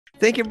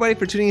Thank you, everybody,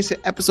 for tuning in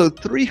to episode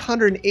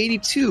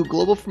 382,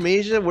 Global from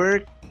Asia.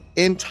 We're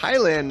in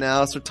Thailand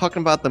now, so we're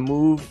talking about the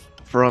move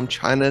from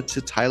China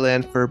to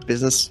Thailand for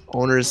business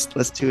owners.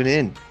 Let's tune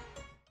in.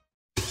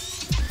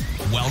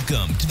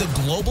 Welcome to the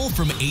Global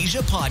from Asia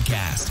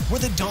podcast, where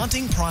the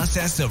daunting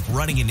process of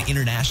running an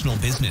international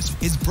business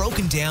is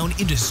broken down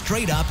into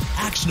straight-up,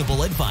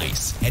 actionable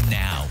advice. And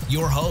now,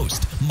 your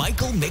host,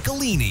 Michael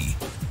Michelini.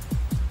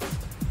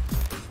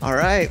 All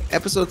right,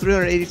 episode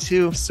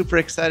 382. Super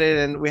excited,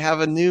 and we have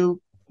a new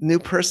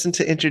person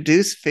to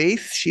introduce,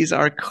 Faith. She's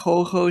our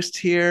co-host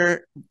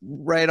here,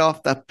 right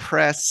off the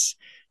press.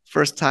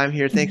 First time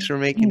here. Thanks for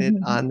making it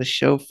on the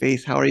show,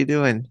 Faith. How are you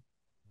doing?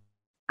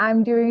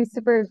 I'm doing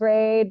super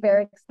great,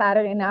 very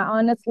excited, and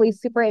honestly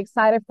super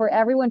excited for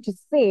everyone to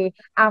see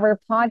our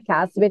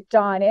podcast with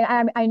John.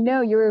 And I know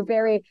you were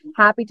very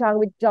happy talking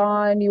with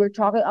John. You were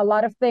talking a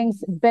lot of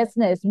things,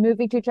 business,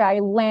 moving to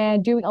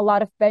Thailand, doing a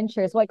lot of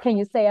ventures. What can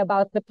you say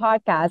about the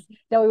podcast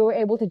that we were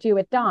able to do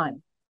with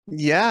Don?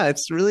 Yeah,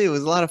 it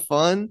was a lot of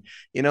fun.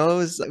 You know,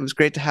 it was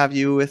great to have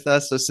you with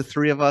us. So it's the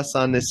three of us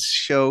on this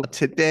show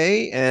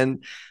today,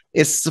 and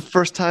it's the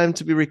first time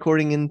to be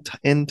recording in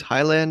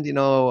Thailand. You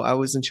know, I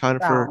was in China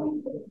for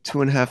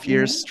 2.5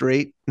 years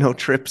straight, no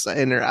trips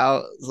in or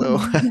out. So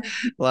a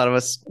lot of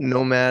us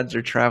nomads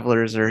or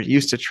travelers are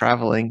used to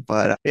traveling.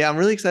 But yeah, I'm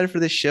really excited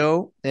for this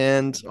show.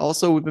 And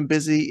also, we've been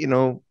busy, you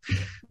know,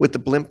 with the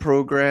Blimp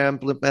program,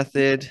 Blimp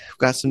method. We've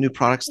got some new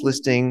products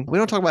listing. We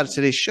don't talk about it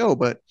today's show,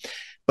 but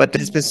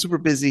it's been super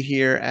busy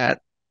here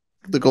at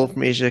the Gulf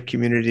from Asia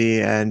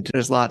community, and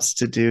there's lots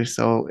to do.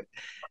 So,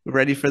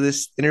 ready for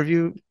this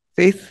interview,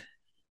 Faith?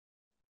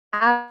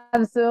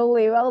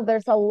 Absolutely. Well,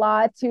 there's a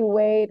lot to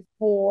wait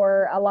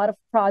for, a lot of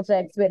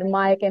projects with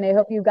Mike, and I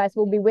hope you guys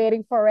will be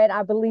waiting for it.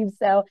 I believe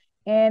so.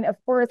 And of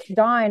course,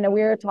 Don,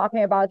 we were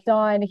talking about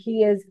Don.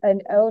 He is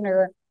an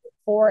owner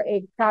for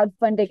a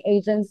crowdfunding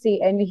agency.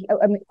 And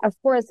of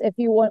course, if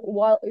you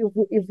want,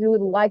 if you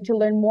would like to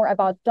learn more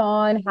about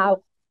Don,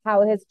 how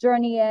his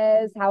journey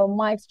is, how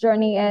Mike's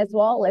journey is,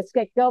 well, let's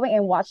get going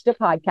and watch the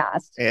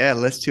podcast. Yeah,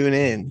 let's tune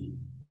in.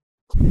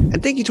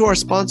 And thank you to our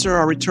sponsor,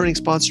 our returning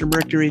sponsor,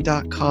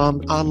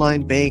 Mercury.com,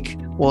 online bank.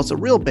 Well, it's a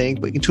real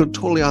bank, but you can do it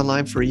totally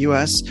online for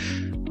US.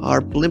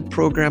 Our Blimp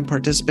program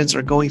participants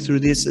are going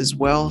through this as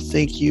well.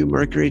 Thank you,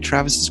 Mercury.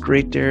 Travis is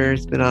great there.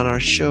 He's been on our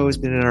show. He's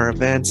been in our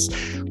events.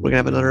 We're going to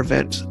have another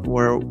event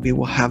where we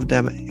will have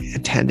them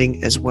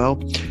attending as well.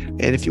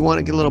 And if you want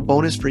to get a little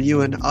bonus for you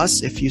and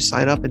us, if you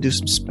sign up and do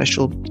some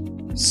special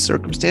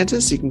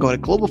circumstances, you can go to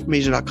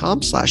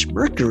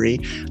globalfromasia.com/Mercury.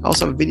 I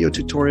also have a video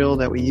tutorial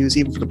that we use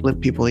even for the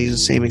Blimp people. I use the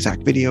same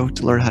exact video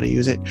to learn how to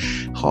use it.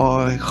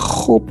 I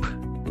hope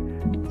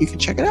you can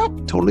check it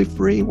out. Totally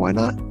free. Why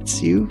not?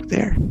 See you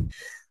there.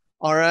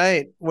 All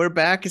right, we're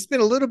back. It's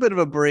been a little bit of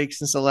a break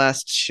since the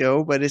last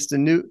show, but it's the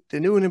new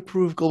and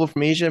improved Global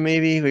from Asia.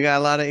 Maybe we got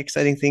a lot of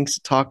exciting things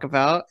to talk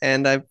about,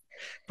 and I've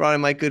brought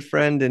in my good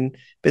friend and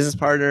business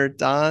partner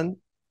Don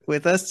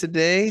with us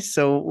today,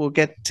 so we'll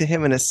get to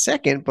him in a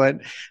second. But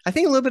I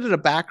think a little bit of the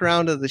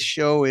background of the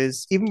show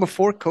is even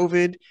before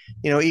COVID,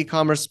 you know,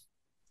 e-commerce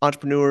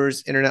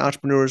entrepreneurs, internet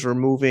entrepreneurs were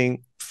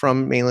moving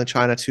from mainland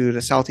China to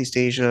the Southeast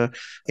Asia.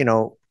 You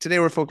know, today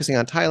we're focusing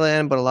on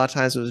Thailand, but a lot of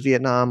times it was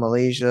Vietnam,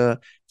 Malaysia,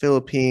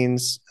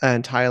 Philippines,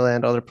 and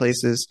Thailand, other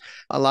places.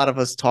 A lot of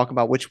us talk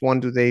about which one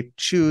do they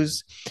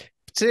choose.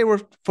 Today we're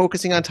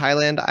focusing on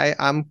Thailand.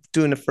 I'm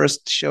doing the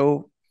first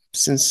show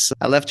since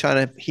I left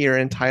China here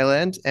in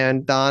Thailand,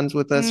 and Don's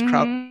with us.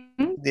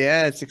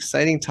 Yeah, it's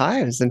exciting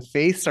times. And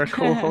Faith's our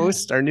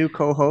co-host, our new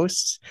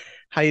co-host.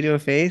 How you doing,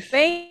 Faith?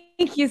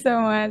 Thank you so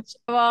much.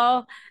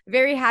 Well,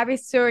 very happy,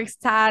 so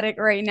ecstatic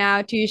right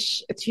now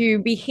to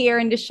be here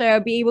in the show,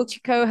 be able to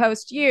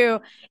co-host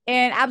you,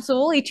 and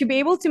absolutely to be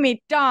able to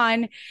meet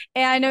Don.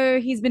 And I know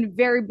he's been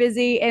very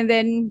busy, and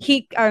then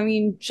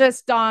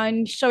just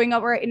Don showing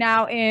up right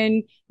now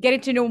and getting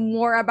to know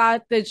more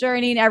about the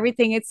journey and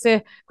everything. It's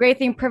a great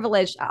thing,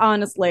 privilege,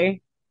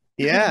 honestly.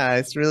 Yeah,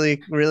 it's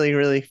really, really,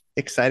 really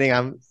exciting.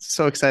 I'm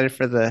so excited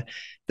for the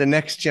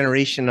next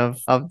generation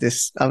of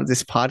this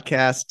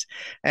podcast.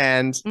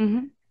 And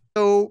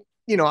so,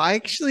 you know,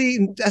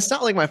 that's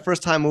not like my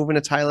first time moving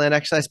to Thailand.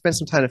 Actually, I spent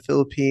some time in the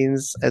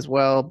Philippines as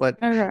well, but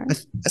I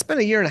spent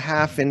 1.5 years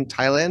in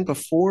Thailand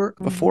before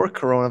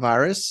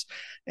coronavirus,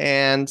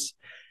 and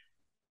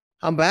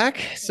I'm back.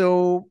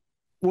 So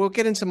we'll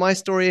get into my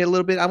story a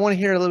little bit. I want to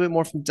hear a little bit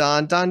more from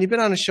Don. Don, you've been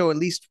on a show at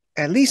least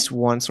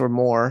once or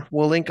more.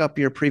 We'll link up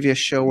your previous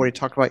show where you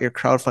talked about your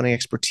crowdfunding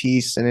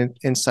expertise and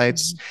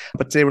insights.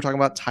 But today we're talking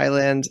about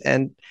Thailand.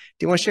 And do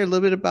you want to share a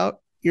little bit about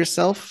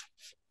yourself?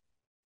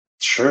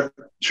 Sure.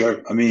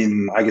 I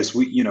mean, I guess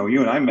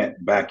you and I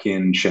met back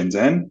in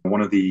Shenzhen,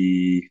 one of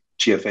the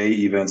GFA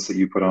events that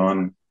you put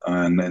on.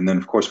 And then,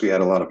 of course, we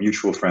had a lot of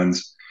mutual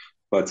friends.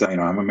 But,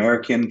 I'm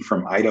American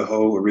from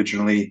Idaho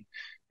originally.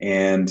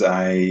 And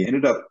I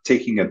ended up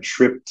taking a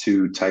trip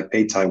to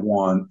Taipei,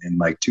 Taiwan in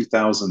like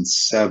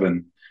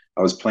 2007.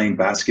 I was playing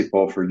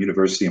basketball for a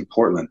university in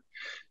Portland,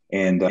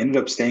 and I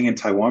ended up staying in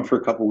Taiwan for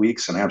a couple of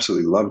weeks and I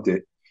absolutely loved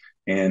it.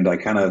 And I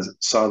kind of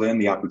saw then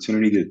the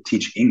opportunity to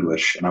teach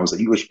English. And I was an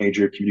English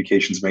major,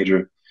 communications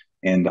major.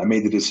 And I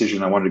made the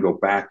decision I wanted to go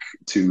back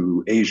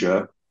to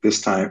Asia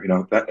this time.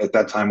 At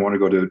that time, I wanted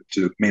to go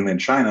to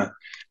mainland China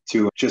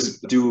to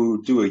just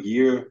do a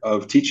year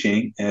of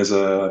teaching as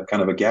a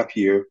kind of a gap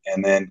year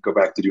and then go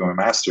back to do my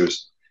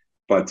master's.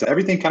 But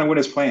everything kind of went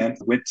as planned.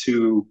 Went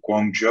to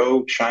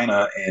Guangzhou,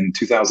 China in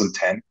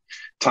 2010,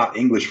 taught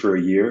English for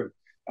a year,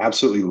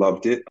 absolutely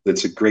loved it.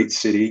 It's a great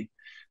city,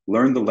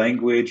 learned the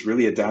language,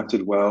 really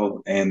adapted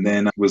well, and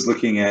then I was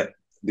looking at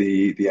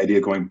the idea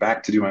of going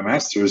back to do my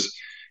master's,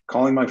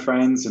 calling my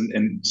friends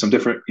and some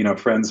different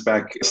friends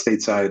back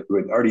stateside who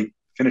had already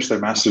finished their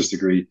master's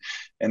degree,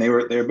 and they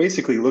were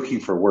basically looking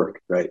for work,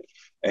 right?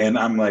 And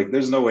I'm like,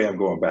 there's no way I'm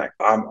going back.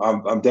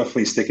 I'm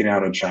definitely sticking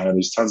out in China.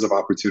 There's tons of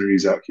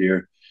opportunities out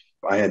here.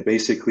 I had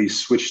basically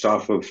switched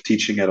off of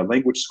teaching at a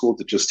language school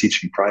to just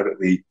teaching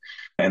privately,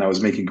 and I was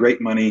making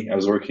great money. I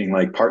was working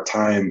like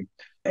part-time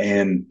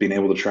and being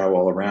able to travel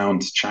all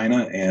around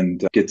China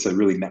and get to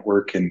really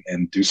network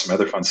and do some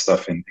other fun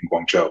stuff in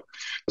Guangzhou.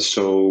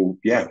 So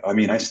yeah, I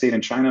mean, I stayed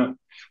in China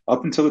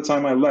up until the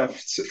time I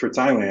left for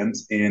Thailand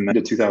in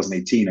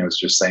 2018, I was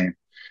just saying.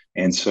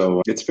 And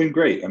so it's been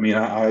great. I mean,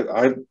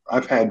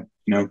 I've had,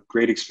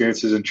 great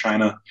experiences in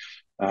China.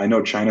 I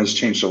know China's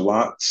changed a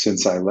lot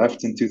since I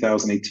left in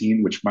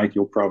 2018, which Mike,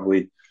 you'll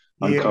probably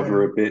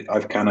uncover a bit.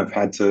 I've kind of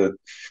had to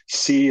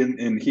see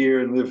and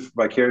hear and live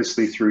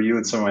vicariously through you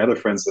and some of my other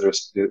friends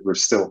that were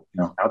still,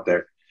 out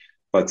there.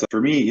 But for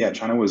me, yeah,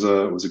 China was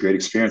a great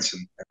experience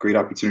and great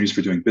opportunities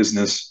for doing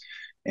business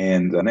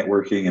and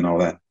networking and all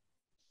that.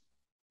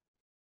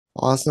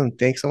 Awesome.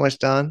 Thanks so much,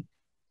 Don.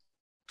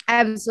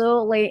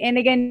 Absolutely. And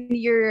again,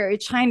 your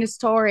China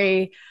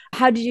story,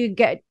 how did you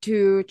get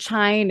to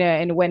China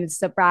and when it's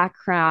the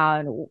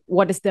background?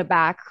 What is the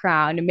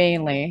background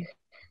mainly?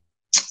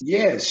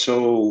 Yeah,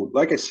 so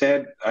like I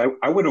said,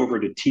 I went over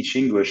to teach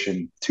English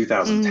in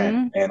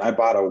 2010 and I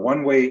bought a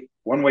one-way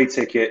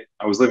ticket.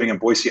 I was living in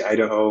Boise,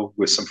 Idaho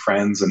with some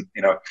friends and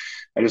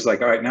I just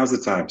like, all right, now's the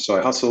time. So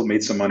I hustled,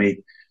 made some money,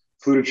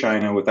 flew to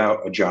China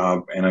without a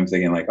job, and I'm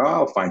thinking like, oh,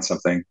 I'll find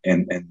something.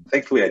 And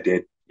thankfully I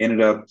did.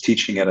 Ended up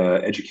teaching at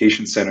an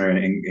education center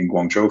in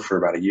Guangzhou for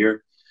about a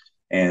year.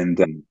 And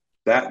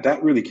that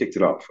really kicked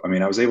it off. I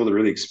mean, I was able to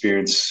really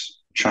experience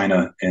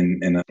China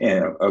in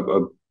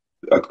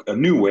a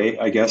new way,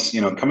 I guess,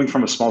 coming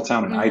from a small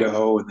town in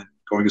Idaho and then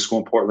going to school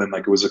in Portland,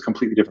 like it was a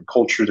completely different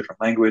culture,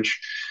 different language.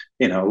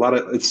 A lot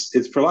of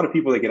it's for a lot of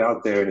people that get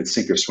out there and it's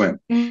sink or swim.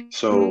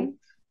 So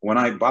when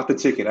I bought the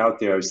ticket out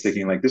there, I was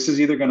thinking like, this is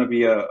either going to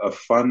be a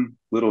fun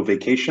little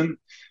vacation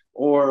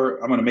or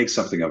I'm going to make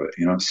something of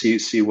it,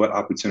 see what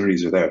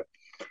opportunities are there.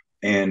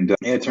 And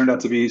it turned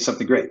out to be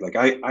something great. Like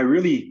I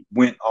really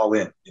went all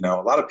in,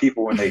 a lot of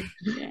people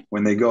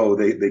when they go,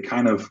 they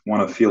kind of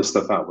want to feel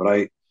stuff out, but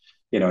I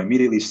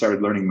immediately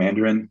started learning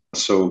Mandarin.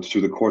 So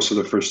through the course of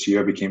the first year,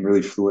 I became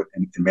really fluent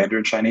in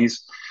Mandarin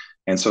Chinese.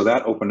 And so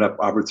that opened up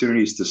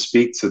opportunities to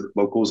speak to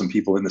locals and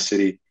people in the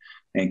city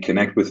and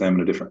connect with them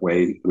in a different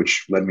way,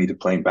 which led me to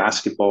playing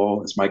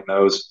basketball, as Mike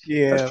knows.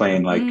 I was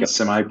playing like a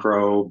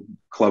semi-pro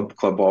club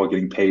ball,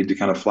 getting paid to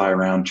kind of fly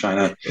around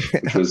China,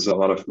 which was a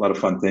lot of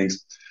fun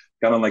things.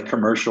 Got on like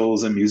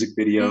commercials and music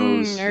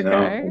videos.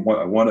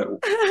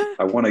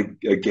 I won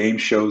a game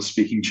show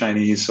speaking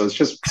Chinese. So it's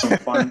just some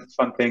fun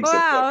things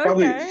that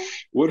probably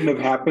wouldn't have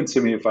happened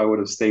to me if I would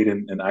have stayed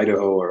in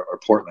Idaho or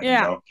Portland.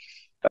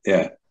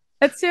 Yeah.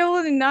 That's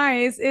really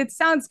nice. It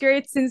sounds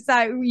great since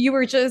you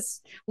were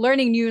just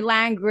learning new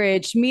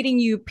language, meeting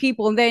new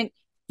people, and then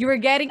you were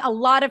getting a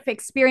lot of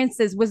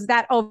experiences. Was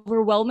that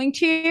overwhelming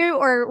to you,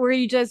 or were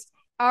you just,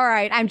 all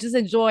right, I'm just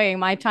enjoying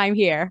my time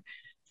here?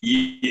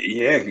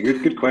 Yeah,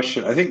 good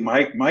question. I think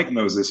Mike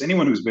knows this.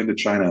 Anyone who's been to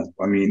China,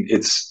 I mean,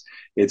 it's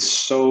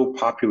so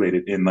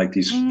populated in like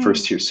these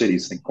first tier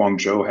cities. I think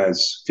Guangzhou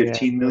has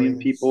 15 million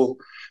people.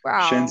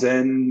 Wow.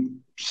 Shenzhen,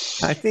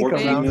 I think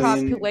around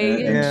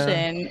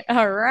population.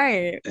 All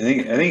right. I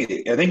think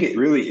it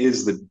really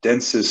is the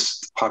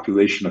densest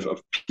population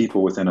of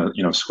people within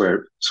a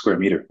square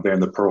meter there in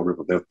the Pearl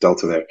River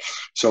Delta there.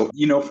 So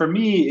for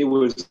me it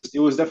was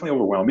definitely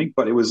overwhelming,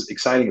 but it was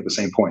exciting at the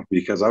same point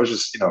because I was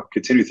just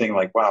continue thinking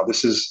like, wow,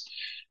 this is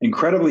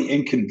incredibly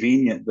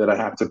inconvenient that I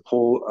have to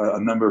pull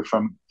a number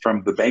from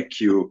the bank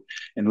queue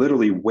and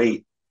literally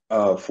wait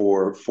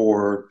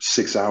for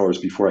 6 hours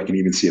before I can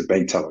even see a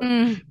bank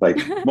teller. Like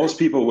most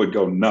people would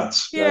go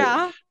nuts,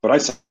 right? But I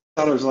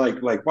thought it was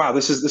like, wow,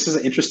 this is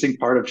an interesting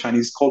part of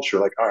Chinese culture.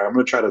 Like, all right, I'm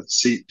going to try to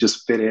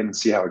just fit in and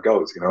see how it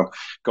goes.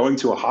 Going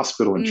to a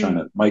hospisphospital in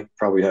China, Mike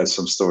probably has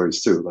some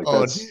stories too. Like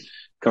that's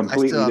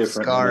completely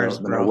different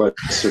than our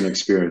Western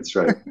experience,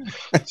 right?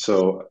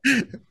 So,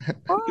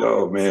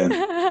 oh man,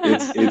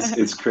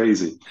 it's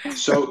crazy.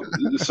 So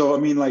I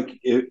mean, like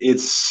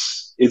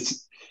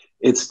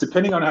it's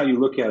depending on how you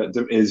look at it,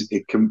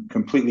 it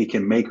completely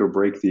can make or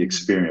break the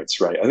experience,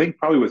 right? I think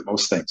probably with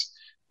most things.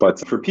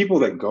 But for people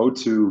that go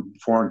to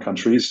foreign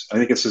countries, I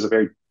think this is a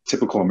very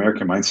typical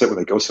American mindset where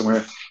they go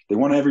somewhere, they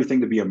want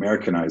everything to be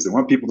Americanized. They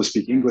want people to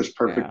speak English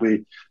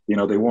perfectly. They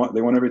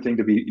want everything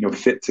to be,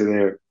 fit to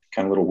their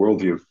kind of little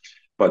worldview.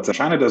 But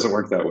China doesn't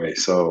work that way.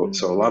 So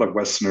a lot of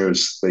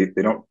Westerners, they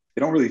don't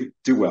really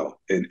do well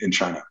in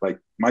China. Like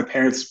my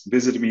parents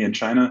visited me in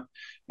China,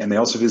 and they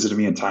also visited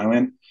me in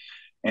Thailand.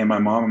 And my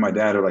mom and my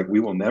dad are like, we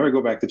will never go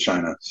back to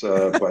China.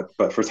 So,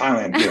 but for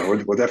Thailand,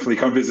 we'll definitely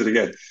come visit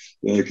again,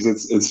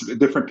 because it's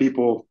different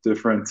people,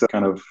 different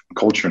kind of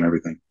culture and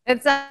everything.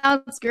 It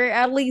sounds great.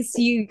 At least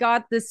you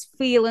got this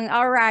feeling.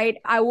 All right,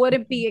 I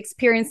wouldn't be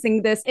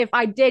experiencing this if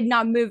I did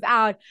not move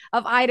out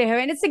of Idaho.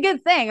 And it's a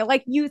good thing.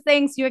 Like new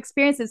things, new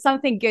experiences,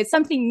 something good,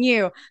 something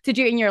new to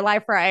do in your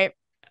life, right?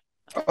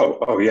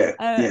 Oh yeah.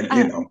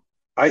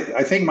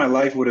 I think my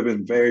life would have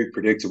been very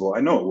predictable.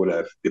 I know it would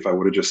have if I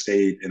would have just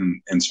stayed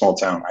in small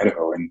town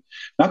Idaho. And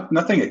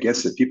nothing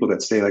against it. People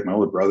that stay, like my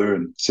older brother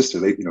and sister,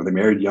 they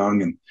married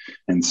young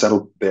and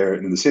settled there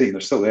in the city, and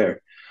they're still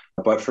there.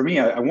 But for me,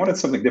 I wanted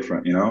something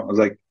different. I was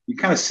like, you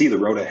kind of see the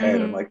road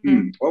ahead. I'm like,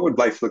 what would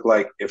life look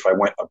like if I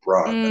went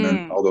abroad? And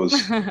then all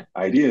those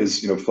ideas,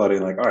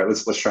 flooding. Like, all right,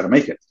 let's try to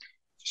make it.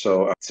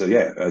 So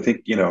yeah, I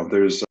think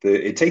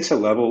it takes a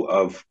level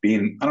of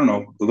being, I don't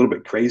know, a little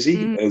bit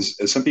crazy, as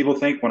some people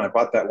think. When I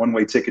bought that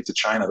one-way ticket to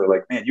China, they're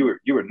like, "Man,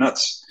 you were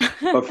nuts."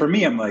 But for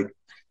me, I'm like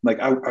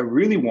I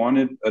really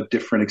wanted a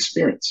different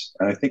experience,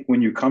 and I think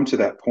when you come to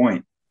that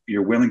point,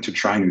 you're willing to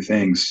try new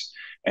things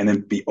and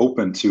then be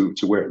open to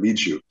where it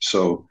leads you.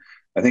 So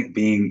I think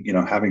being,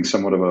 having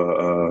somewhat of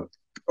a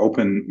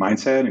open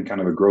mindset and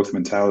kind of a growth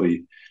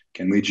mentality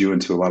can lead you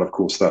into a lot of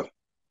cool stuff.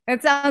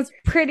 It sounds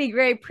pretty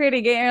great,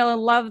 pretty good. I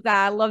love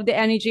that. I love the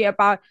energy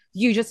about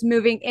you just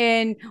moving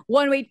in,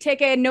 one-way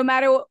ticket, no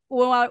matter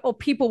what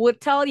people would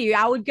tell you.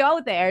 I would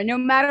go there no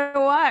matter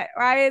what,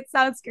 right? It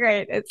sounds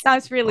great. It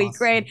sounds really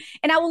great.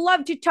 And I would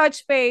love to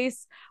touch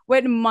base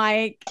with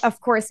Mike, of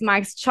course,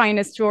 Mike's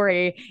China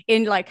story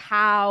in like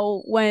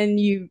how when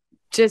you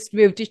just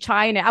moved to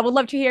China. I would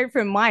love to hear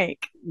from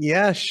Mike.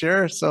 Yeah,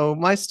 sure. So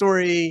my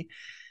story,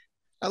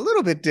 a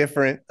little bit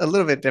different,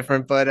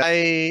 but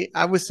I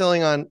was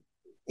selling on,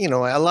 a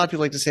lot of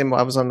people like to say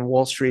I was on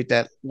Wall Street,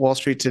 that Wall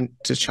Street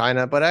to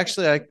China, but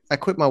actually I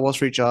quit my Wall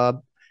Street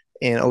job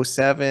in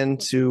 2007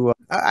 to,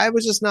 I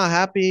was just not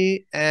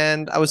happy,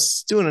 and I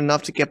was doing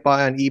enough to get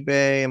by on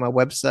eBay and my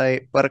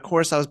website. But of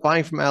course I was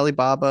buying from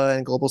Alibaba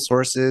and global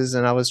sources,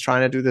 and I was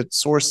trying to do the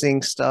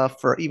sourcing stuff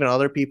for even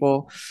other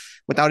people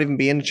without even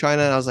being in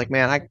China. And I was like,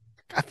 man,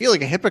 I feel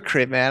like a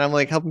hypocrite, man. I'm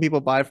like helping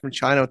people buy from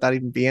China without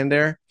even being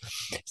there.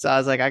 So I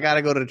was like, I got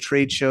to go to the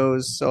trade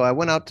shows. So I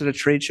went out to the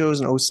trade shows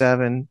in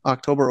 2007,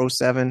 October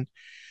 2007.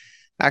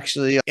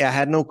 Actually, yeah, I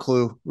had no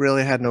clue,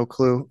 really had no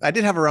clue. I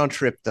did have a round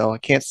trip though. I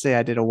can't say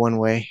I did a one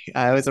way.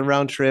 It was a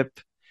round trip,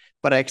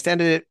 but I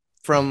extended it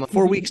from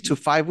 4 weeks to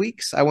 5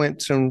 weeks. I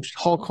went from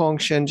Hong Kong,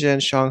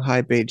 Shenzhen,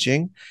 Shanghai,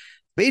 Beijing.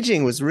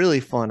 Beijing was really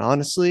fun,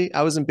 honestly.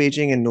 I was in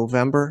Beijing in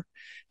November.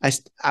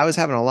 I was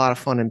having a lot of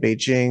fun in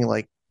Beijing,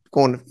 like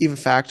going to even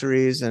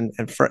factories and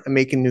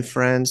making new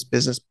friends,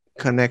 business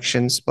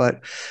connections,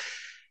 but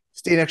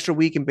stayed an extra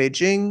week in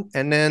Beijing.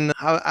 And then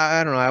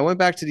I don't know, I went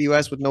back to the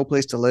US with no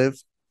place to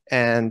live.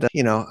 And,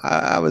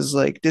 I was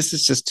like, this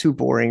is just too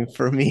boring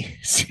for me.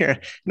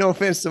 No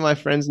offense to my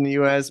friends in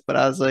the US, but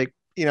I was like,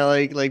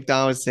 like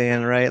Don was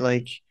saying, right?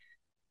 Like,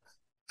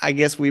 I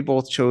guess we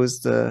both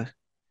chose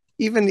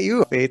even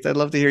you, Faith. I'd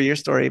love to hear your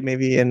story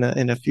maybe in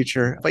a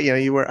future. But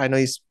I know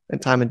you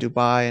spent time in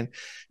Dubai,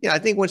 and I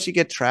think once you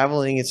get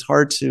traveling, it's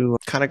hard to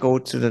kind of go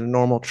to the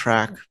normal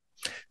track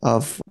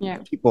of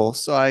people.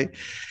 So I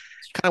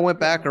kind of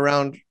went back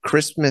around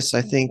Christmas.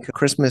 I think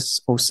Christmas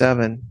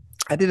 2007.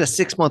 I did a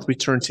 6-month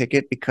return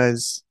ticket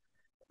because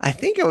I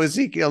think I was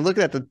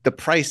looking at the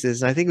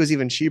prices, and I think it was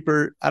even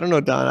cheaper. I don't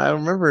know, Don. I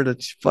remember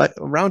the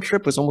round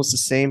trip was almost the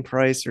same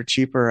price or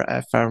cheaper,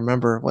 if I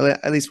remember. Well,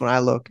 at least when I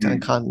looked on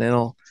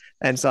Continental.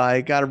 And so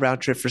I got a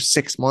round trip for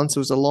 6 months. It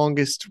was the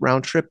longest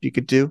round trip you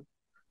could do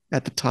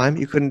at the time.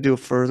 You couldn't do a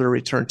further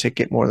return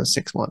ticket more than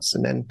 6 months.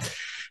 And then I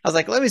was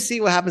like, let me see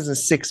what happens in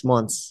 6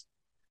 months.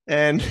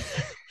 And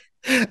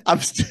I'm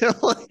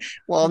still,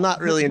 well,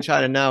 not really in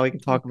China now, we can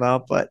talk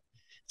about, but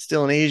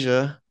still in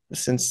Asia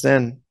since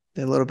then.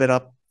 They're a little bit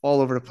up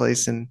all over the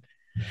place. And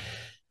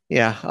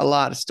yeah, a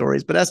lot of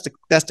stories, but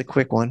that's the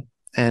quick one.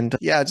 And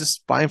yeah,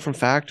 just buying from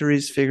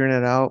factories, figuring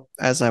it out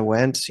as I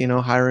went,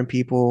 hiring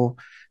people,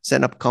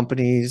 setting up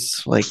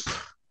companies, like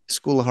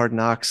School of Hard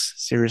Knocks,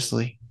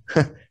 seriously.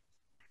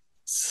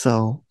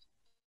 So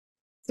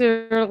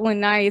really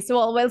nice.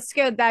 Well, it's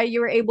good that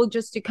you were able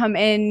just to come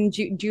in,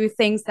 do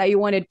things that you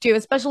want to do,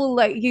 especially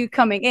like you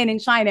coming in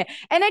China.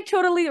 And I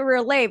totally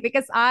relate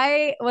because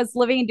I was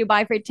living in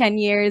Dubai for 10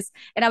 years,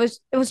 and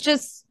it was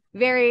just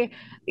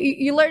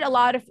you learn a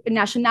lot of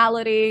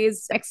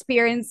nationalities,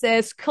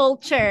 experiences,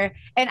 culture,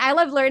 and I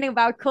love learning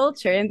about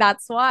culture, and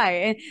that's why.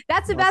 And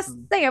that's the best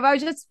thing about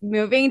just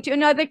moving to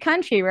another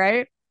country,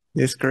 right?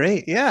 It's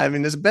great. Yeah, I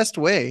mean, there's a best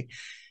way.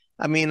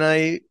 I mean,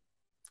 I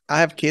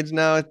have kids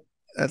now,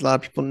 as a lot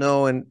of people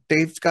know, and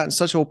they've gotten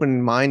such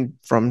open mind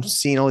from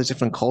seeing all these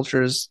different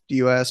cultures, the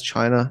US,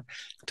 China,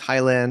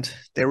 Thailand,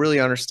 they're really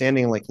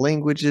understanding like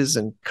languages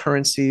and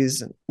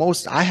currencies. And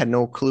I had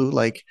no clue,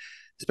 like,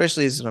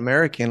 especially as an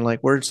American, like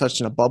we're such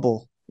in a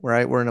bubble,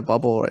 right? We're in a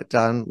bubble. Right?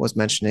 Don was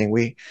mentioning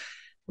we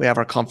have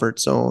our comfort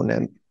zone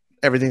and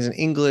everything's in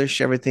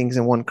English, everything's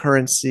in one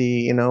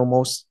currency,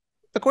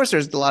 of course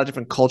there's a lot of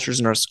different cultures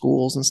in our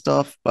schools and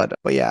stuff, but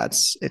yeah,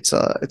 it's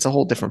a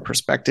whole different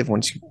perspective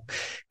once you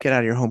get out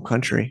of your home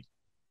country.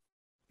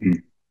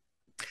 Mm.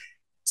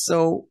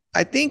 So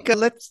I think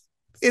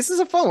this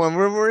is a fun one.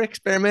 We're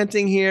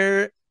experimenting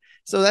here.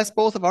 So that's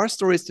both of our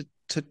stories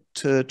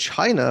to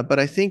China, but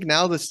I think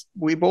now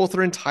we both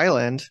are in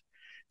Thailand.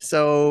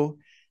 So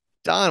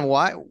Don,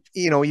 why,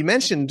 you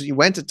mentioned you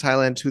went to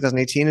Thailand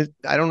 2018.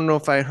 I don't know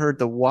if I heard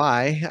the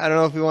why. I don't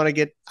know if we want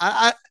to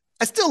I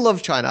still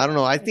love China. I don't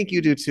know. I think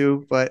you do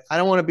too, but I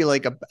don't want to be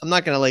like I'm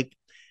not going to like,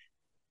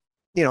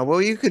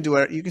 well, you could do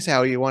it. You can say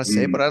how you want to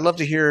say, but Mm. I'd love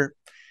to hear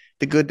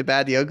the good, the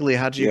bad, the ugly.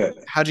 Yeah.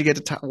 How'd you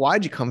get to,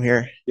 why'd you come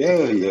here?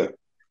 Yeah.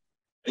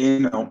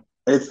 Yeah.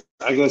 It's,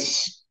 I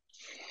guess,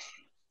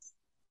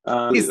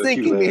 He's there's a few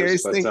thinking here. layers,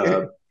 He's but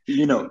thinking.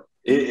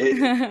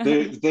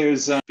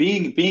 there's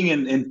being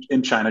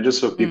in China. Just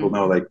so people Mm.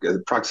 know, like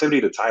proximity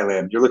to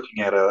Thailand, you're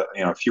looking at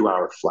a few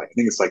hour flight. I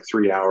think it's like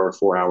 3 hour,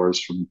 4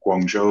 hours from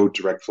Guangzhou,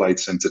 direct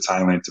flights into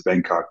Thailand to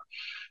Bangkok,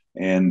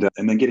 and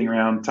then getting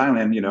around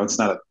Thailand. It's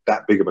not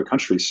that big of a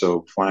country,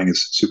 so flying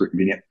is super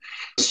convenient.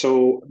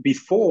 So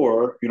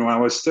before, I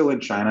was still in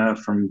China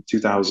from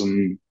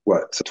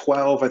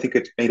 2012. I think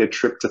I made a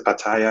trip to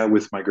Pattaya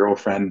with my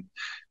girlfriend,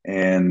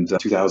 and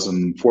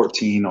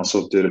 2014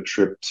 also did a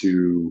trip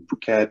to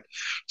Phuket.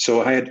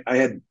 So I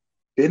had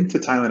been to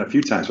Thailand a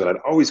few times, but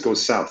I'd always go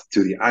south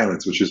to the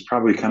islands, which is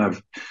probably kind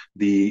of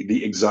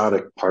the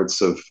exotic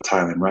parts of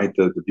Thailand, right?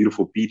 The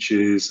beautiful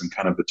beaches and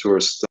kind of the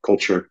tourist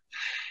culture.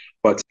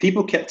 But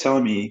people kept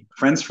telling me,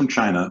 friends from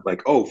China,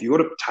 like, oh, if you go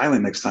to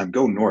Thailand next time,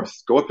 go north,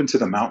 go up into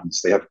the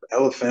mountains. They have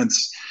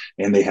elephants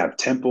and they have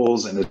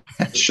temples, and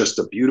it's just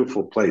a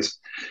beautiful place.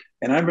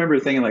 And I remember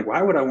thinking, like,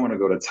 why would I want to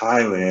go to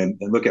Thailand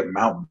and look at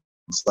mountains?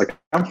 Like,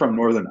 I'm from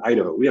northern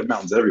Idaho. We have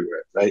mountains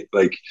everywhere, right?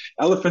 Like,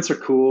 elephants are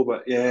cool,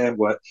 but yeah,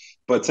 what?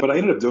 But I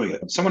ended up doing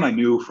it. Someone I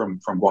knew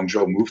from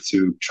Guangzhou moved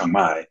to Chiang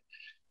Mai,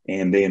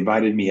 and they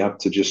invited me up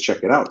to just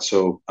check it out.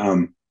 So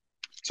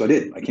I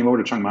did. I came over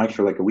to Chiang Mai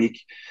for like a week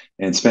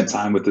and spent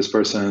time with this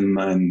person,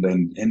 and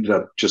then ended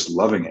up just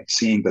loving it,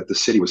 seeing that the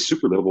city was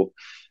super livable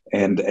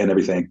and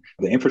everything.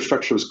 The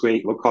infrastructure was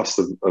great, low cost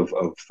of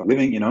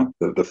living,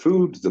 the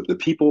food, the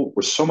people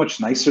were so much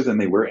nicer than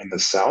they were in the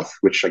South,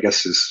 which I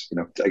guess is,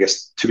 I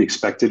guess to be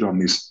expected on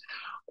these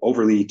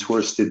overly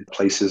touristed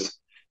places.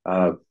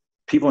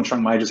 People in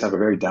Chiang Mai just have a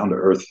very down to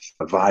earth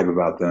vibe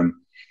about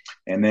them.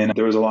 And then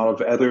there was a lot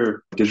of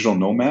other digital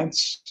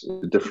nomads,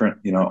 different,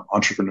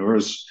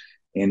 entrepreneurs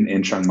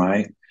in Chiang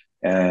Mai.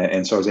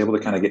 And so I was able to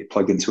kind of get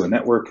plugged into a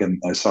network,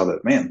 and I saw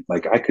that, man,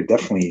 like I could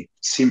definitely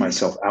see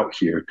myself out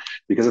here,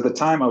 because at the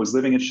time I was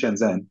living in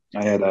Shenzhen.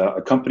 I had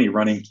a company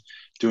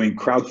doing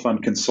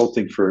crowdfund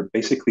consulting for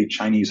basically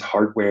Chinese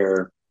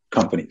hardware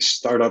companies,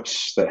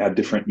 startups that had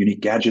different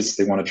unique gadgets.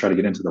 They want to try to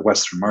get into the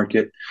Western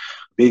market.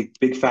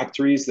 Big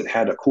factories that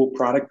had a cool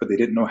product, but they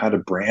didn't know how to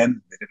brand.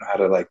 They didn't know how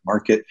to like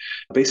market.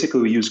 Basically,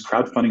 we used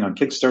crowdfunding on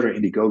Kickstarter,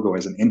 Indiegogo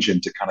as an engine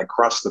to kind of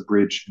cross the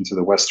bridge into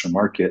the Western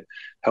market,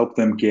 help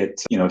them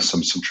get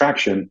some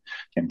traction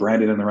and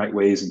brand it in the right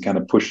ways, and kind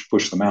of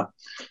push them out.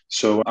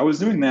 So I was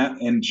doing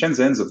that, and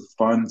Shenzhen's a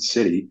fun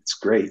city. It's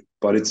great,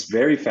 but it's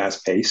very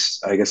fast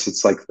paced. I guess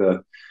it's like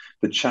the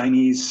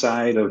Chinese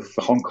side of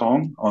Hong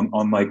Kong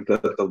on like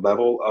the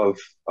level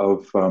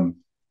of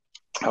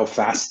how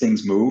fast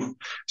things move.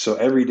 So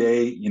every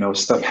day,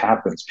 stuff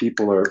happens.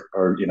 People are,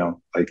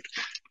 like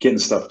getting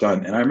stuff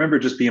done. And I remember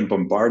just being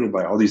bombarded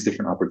by all these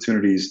different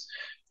opportunities.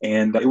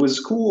 And it was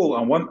cool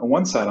on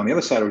one side. On the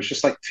other side, I was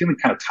just like feeling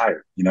kind of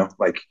tired,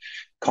 like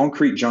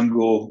concrete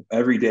jungle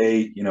every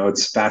day.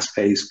 It's fast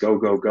paced, go,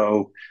 go,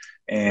 go.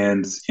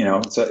 And,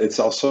 it's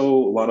also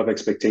a lot of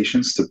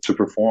expectations to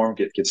perform,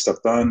 get stuff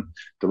done,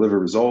 deliver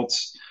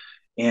results.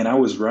 And I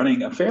was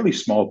running a fairly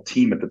small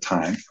team at the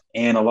time,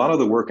 and a lot of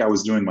the work I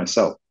was doing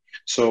myself.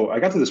 So I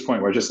got to this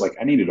point where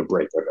I needed a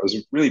break. Like I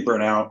was really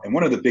burnt out. And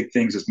one of the big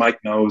things, as Mike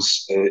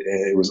knows,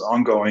 it was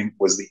ongoing,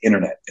 was the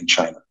internet in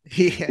China.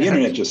 The Yeah,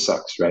 internet just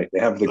sucks, right? They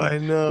have I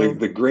know.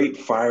 the great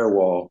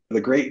firewall. The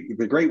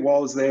great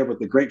wall is there, but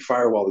the great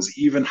firewall is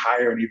even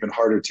higher and even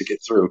harder to get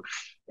through.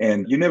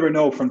 And you never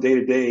know from day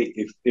to day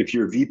if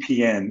your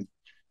VPN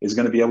is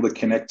going to be able to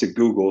connect to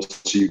Google,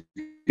 so you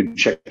can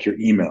check your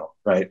email,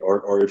 right?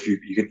 Or if you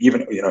can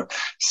even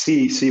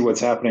see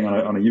what's happening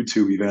on a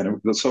YouTube event.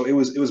 So it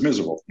was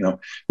miserable.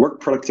 Work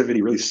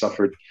productivity really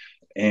suffered,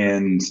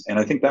 and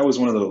I think that was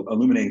one of the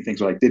illuminating things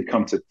when I did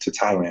come to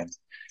Thailand,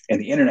 and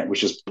the internet was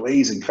just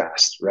blazing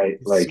fast, right?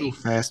 It's Like so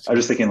fast I was here.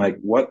 just thinking, like,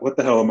 what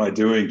the hell am I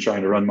doing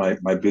trying to run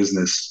my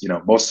business?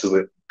 Most of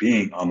it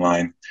being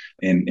online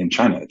in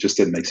China, it just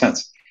didn't make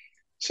sense.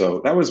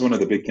 So that was one of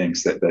the big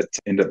things that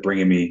ended up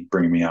bringing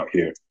me out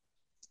here.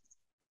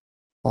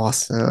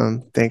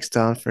 Awesome. Thanks,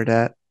 Don, for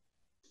that.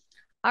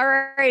 All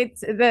right,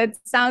 that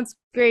sounds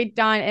great,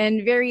 Don,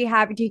 and very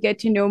happy to get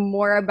to know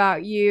more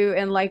about you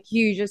and like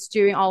you just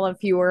doing all of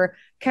your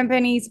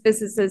companies,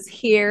 businesses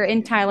here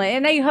in Thailand.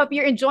 And I hope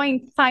you're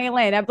enjoying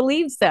Thailand. I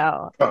believe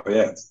so. Oh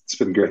yeah, it's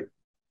been great.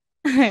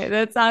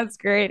 That sounds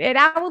great. And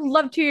I would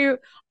love to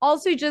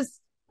also just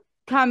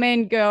come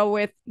and go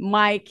with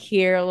Mike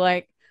here,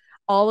 like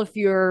all of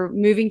your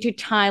moving to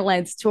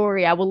Thailand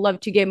story. I would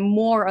love to get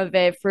more of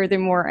it,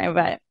 furthermore of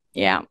it.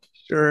 Yeah.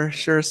 Sure,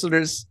 sure. So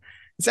it's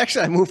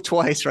actually, I moved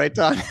twice, right,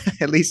 Don?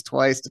 At least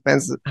twice,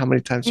 depends how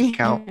many times you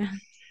count.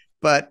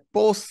 But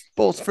both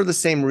for the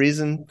same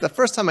reason. The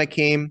first time I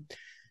came,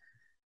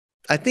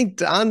 I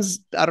think I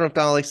don't know if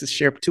Don likes to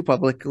share too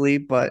publicly,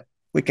 but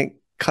we can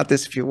cut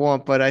this if you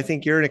want. But I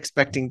think you're an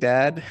expecting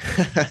dad.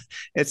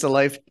 It's a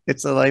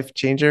life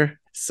changer.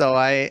 So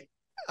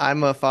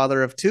I'm a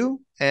father of two,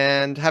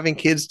 and having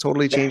kids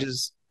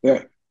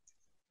Yeah.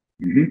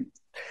 Hmm.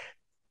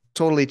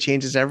 totally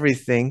changes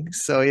everything.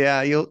 So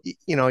yeah,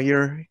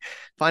 you're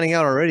finding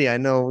out already. I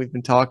know we've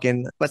been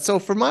talking, but so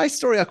for my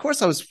story, of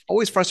course, I was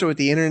always frustrated with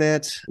the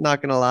internet.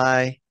 Not gonna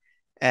lie,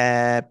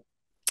 uh,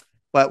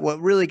 but what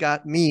really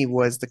got me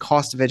was the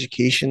cost of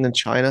education in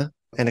China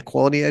and the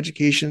quality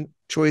education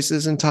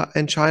choices in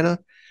China.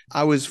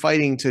 I was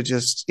fighting to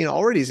just,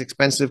 already is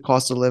expensive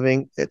cost of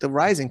living, the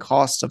rising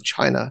costs of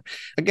China.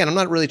 Again, I'm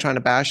not really trying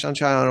to bash on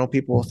China. I know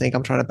people will think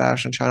I'm trying to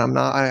bash on China. I'm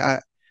not.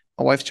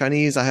 My wife's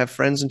Chinese. I have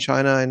friends in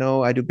China. I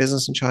know I do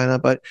business in China,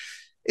 but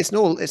it's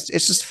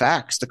just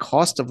facts. The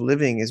cost of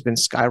living has been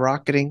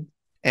skyrocketing.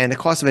 And the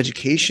cost of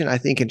education, I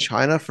think, in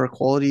China for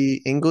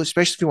quality English,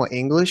 especially if you want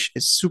English,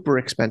 is super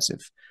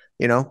expensive.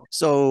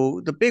 So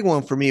the big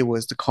one for me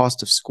was the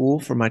cost of school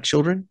for my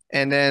children.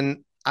 And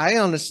then I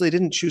honestly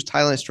didn't choose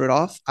Thailand straight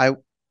off.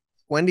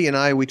 Wendy and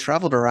I, we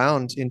traveled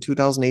around in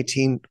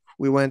 2018.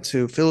 We went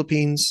to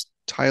Philippines,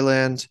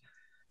 Thailand,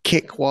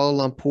 Kuala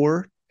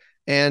Lumpur,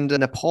 and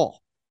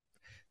Nepal.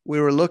 We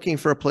were looking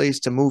for a place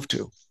to move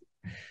to.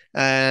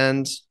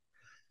 And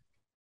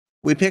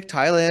we picked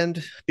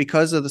Thailand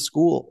because of the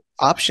school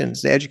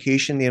options, the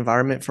education, the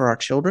environment for our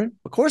children.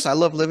 Of course, I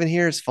love living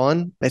here. It's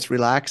fun. It's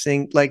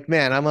relaxing. Like,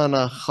 man, I'm on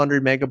a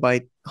 150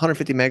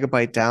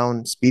 megabyte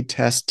down speed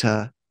test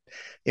to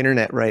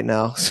internet right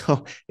now.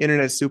 So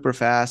internet's super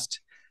fast.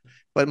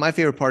 But my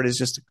favorite part is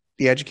just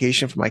the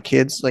education for my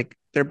kids. Like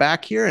they're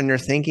back here and they're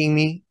thanking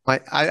me.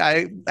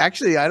 I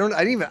actually, I don't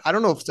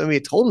know if somebody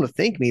told them to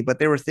thank me, but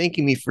they were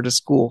thanking me for the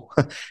school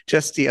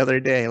just the other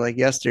day, like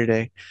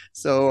yesterday.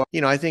 So,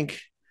 I think,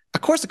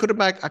 of course, I could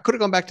have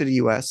gone back to the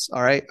US.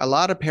 All right. A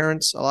lot of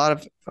parents, a lot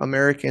of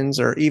Americans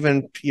or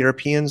even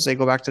Europeans, they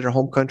go back to their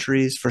home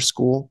countries for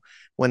school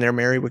when they're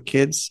married with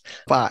kids.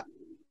 But,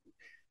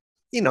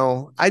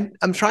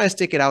 I'm trying to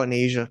stick it out in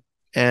Asia.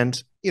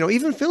 And,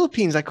 even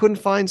Philippines, I couldn't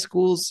find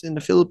schools in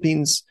the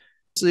Philippines.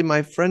 Actually,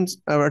 my friends,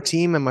 our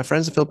team and my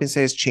friends in the Philippines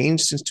say it's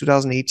changed since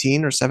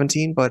 2018 or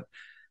 17. But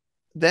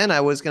then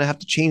I was going to have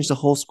to change the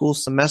whole school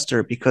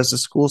semester because the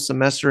school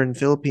semester in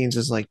Philippines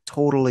is like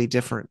totally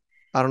different.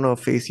 I don't know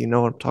if Faith, you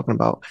know what I'm talking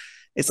about.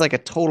 It's like a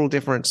total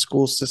different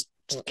school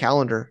system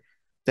calendar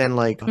than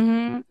like.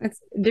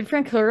 It's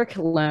different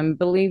curriculum,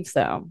 believe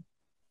so.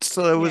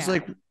 So it was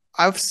like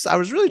I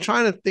was really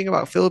trying to think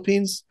about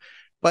Philippines,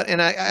 but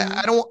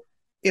I don't.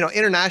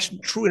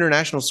 True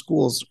international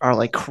schools are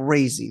like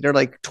crazy. They're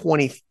like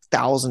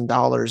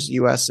 $20,000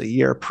 US a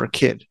year per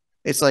kid.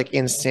 It's like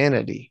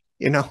insanity.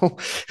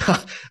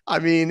 I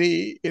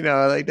mean,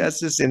 like that's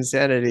just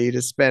insanity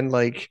to spend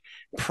like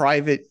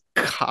private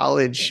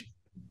college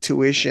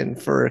tuition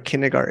for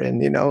kindergarten,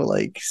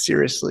 like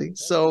seriously.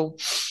 So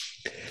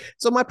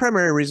my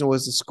primary reason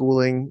was the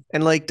schooling.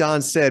 And like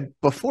Don said,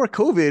 before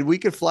COVID, we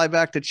could fly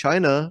back to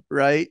China,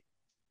 right?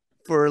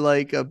 For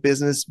like a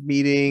business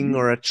meeting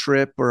or a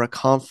trip or a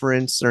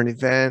conference or an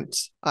event.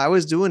 I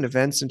was doing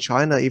events in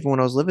China even when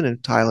I was living in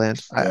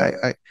Thailand.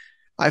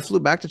 I flew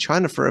back to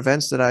China for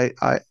events that I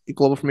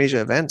Global from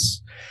Asia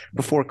events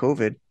before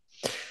COVID.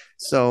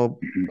 So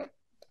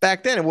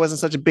back then it wasn't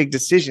such a big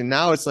decision.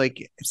 Now it's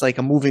like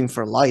a moving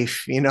for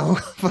life,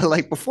 But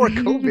like before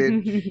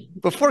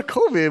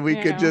COVID, we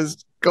could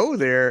just go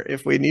there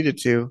if we needed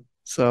to.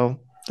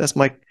 So that's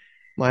my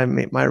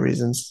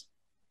reasons.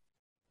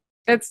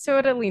 That's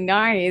totally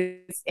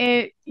nice.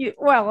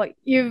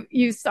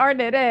 You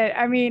started it.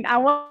 I mean, I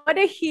want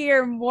to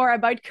hear more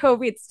about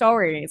COVID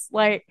stories.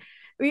 Like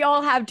we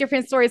all have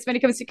different stories when it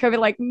comes to COVID.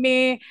 Like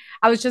me,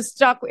 I was just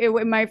stuck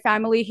with my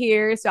family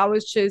here, so I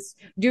was just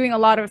doing a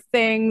lot of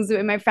things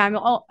with my family,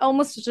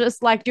 almost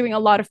just like doing a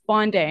lot of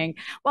bonding.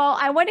 Well,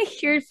 I want to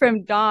hear it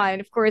from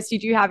Don. Of course, you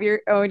do have your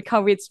own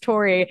COVID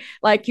story.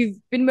 Like you've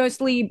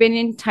mostly been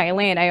in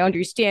Thailand, I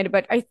understand,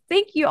 but I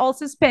think you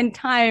also spent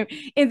time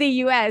in the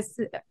US.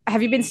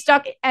 Have you been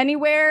stuck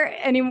anywhere?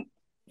 Any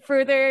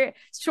further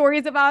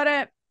stories about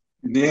it?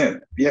 Yeah,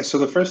 yeah. So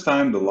the first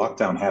time the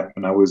lockdown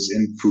happened, I was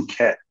in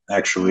Phuket,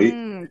 actually,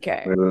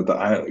 Okay.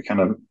 kind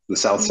of the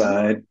south Mhm.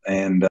 side.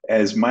 And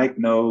as Mike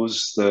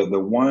knows, the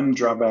one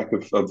drawback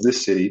of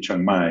this city,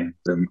 Chiang Mai,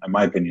 in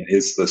my opinion,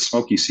 is the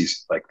smoky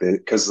season. Like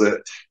because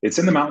it's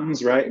in the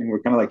mountains, right? And we're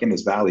kind of like in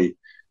this valley.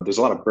 there's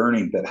a lot of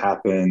burning that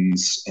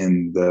happens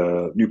in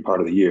the new part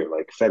of the year,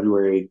 like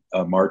February,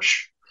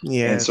 March.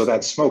 And so Yes.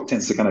 that smoke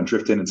tends to kind of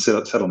drift in and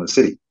settle in the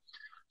city.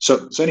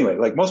 So anyway,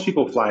 like most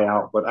people fly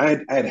out, but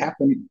I had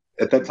happened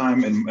at that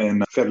time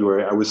in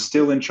February. I was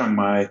still in Chiang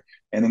Mai,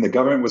 and then the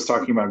government was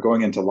talking about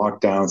going into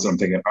lockdowns. And I'm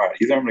thinking, all right,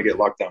 either I'm going to get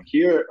locked down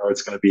here, or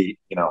it's going to be,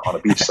 on a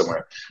beach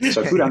somewhere.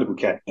 So I flew down to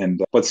Phuket,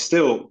 and but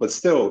still,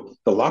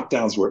 the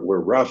lockdowns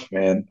were rough,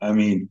 man. I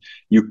mean,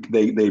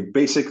 they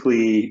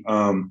basically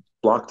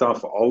blocked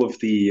off all of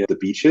the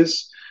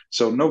beaches,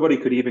 so nobody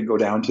could even go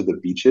down to the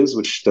beaches,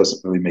 which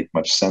doesn't really make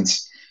much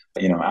sense.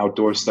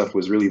 Outdoor stuff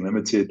was really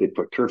limited. They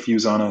put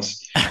curfews on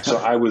us. So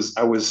I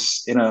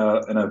was in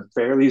a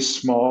fairly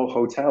small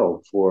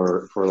hotel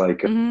for like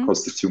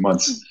close to 2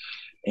 months.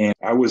 And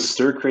I was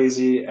stir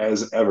crazy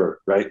as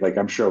ever, right? Like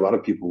I'm sure a lot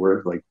of people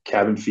were, like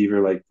cabin fever,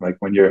 like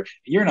when you're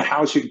in a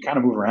house, you can kind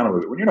of move around a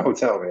little bit. When you're in a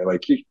hotel, man,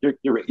 like you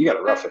got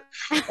to rough it.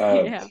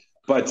 Yeah.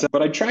 But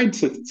I tried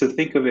to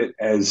think of it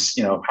as,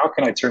 how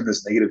can I turn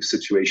this negative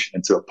situation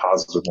into a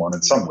positive one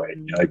in some way?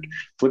 Like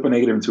flip a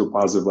negative into a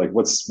positive. Like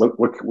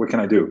what can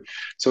I do?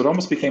 So it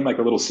almost became like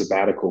a little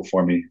sabbatical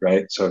for me,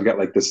 right? So I've got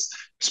like this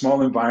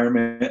small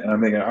environment, and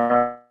I'm thinking,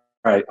 all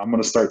right, I'm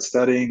going to start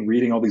studying,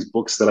 reading all these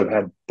books that I've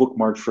had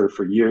bookmarked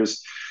for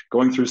years,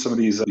 going through some of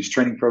these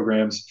training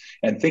programs,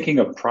 and thinking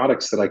of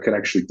products that I could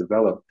actually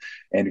develop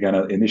and kind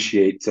of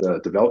initiate a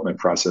development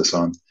process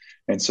on.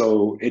 And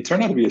so it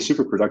turned out to be a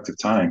super productive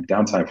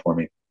downtime for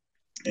me.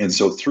 And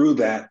so through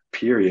that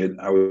period,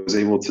 I was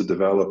able to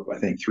develop, I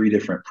think, 3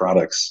 different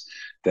products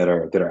that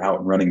are out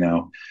and running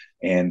now.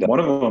 And one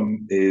of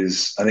them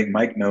is, I think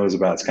Mike knows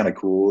about. It's kind of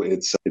cool.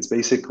 It's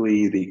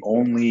basically the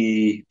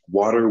only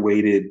water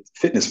weighted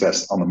fitness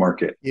vest on the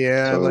market.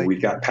 Yeah, So like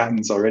we've got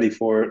patents already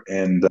for it,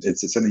 and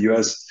it's in the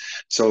U.S.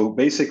 So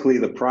basically,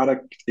 the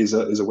product is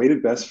a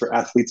weighted vest for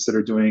athletes that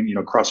are doing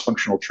cross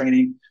functional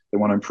training. They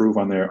want to improve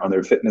on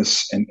their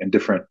fitness in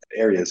different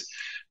areas.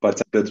 But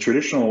the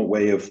traditional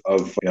way of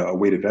a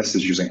weighted vest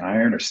is using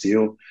iron or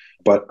steel.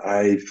 But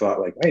I thought,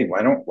 like, hey,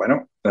 why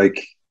don't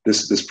like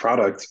this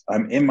product?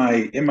 I'm in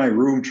my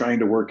room trying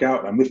to work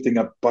out. I'm lifting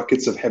up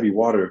buckets of heavy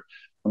water.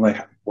 I'm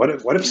like, what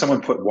if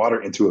someone put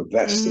water into a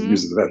vest and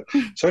uses the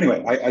vest? So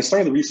anyway, I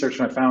started the research,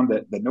 and I found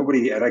that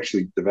nobody had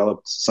actually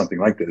developed something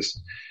like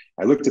this.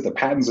 I looked at the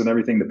patents and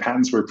everything. The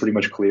patents were pretty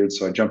much cleared,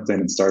 so I jumped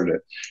in and started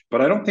it.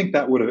 But I don't think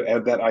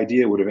that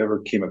idea would have ever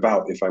came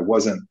about if I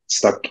wasn't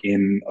stuck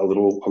in a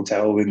little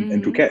hotel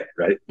in Phuket,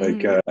 right?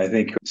 Like I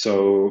think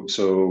so.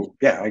 So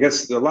yeah, I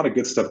guess a lot of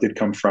good stuff did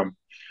come from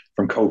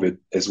COVID,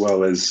 as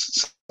well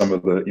as some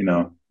of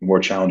the more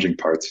challenging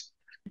parts.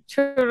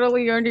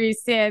 Totally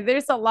understand.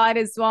 There's a lot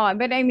as well.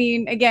 But I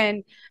mean,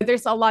 again,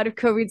 there's a lot of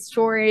COVID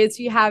stories.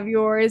 You have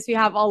yours, you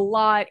have a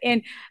lot.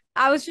 And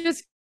I was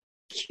just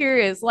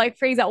curious, like,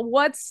 for example,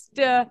 what's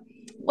the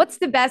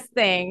best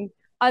thing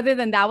other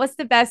than that? What's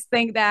the best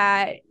thing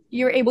that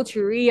you're able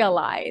to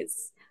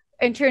realize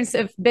in terms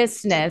of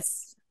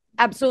business?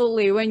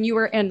 Absolutely, when you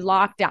were in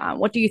lockdown,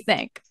 what do you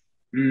think?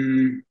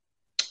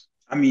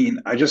 I mean,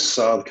 I just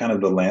saw kind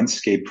of the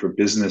landscape for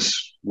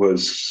business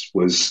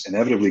was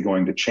inevitably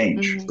going to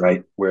change,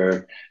 right?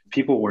 Where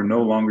people were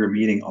no longer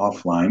meeting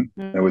offline.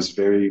 There was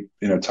very,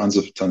 tons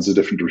of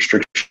different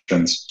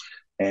restrictions,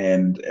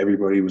 and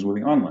everybody was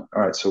moving online.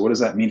 All right, so what does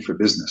that mean for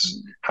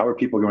business? How are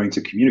people going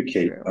to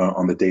communicate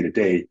on the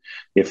day-to-day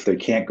if they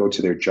can't go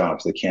to their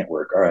jobs, they can't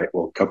work? All right,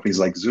 well, companies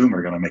like Zoom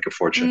are going to make a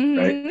fortune,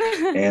 right?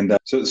 And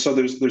so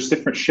there's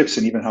different shifts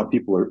in even how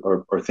people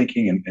are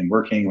thinking and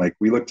working. Like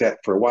we looked at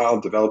for a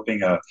while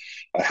developing a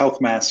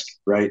health mask,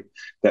 right?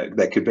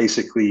 That could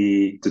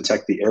basically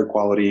detect the air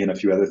quality and a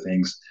few other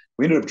things.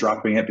 We ended up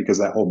dropping it because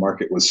that whole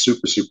market was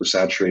super, super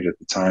saturated at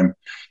the time.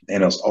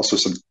 And also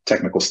some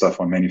technical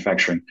stuff on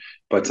manufacturing.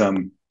 But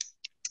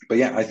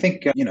yeah, I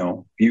think,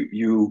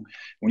 you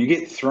when you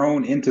get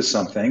thrown into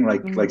something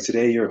like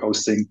today, you're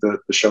hosting the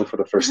show for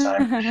the first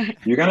time,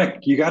 you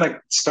gotta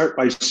start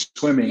by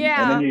swimming,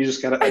 and then you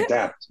just gotta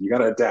adapt. You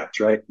gotta adapt,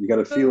 right? You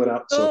gotta feel it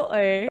out. So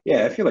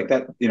yeah, I feel like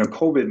that,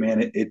 COVID,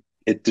 man,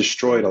 it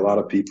destroyed a lot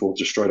of people,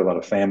 destroyed a lot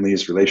of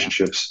families,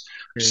 relationships,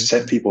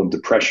 sent people in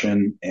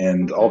depression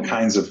and all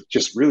kinds of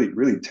just really,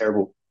 really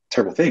terrible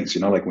things,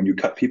 like when you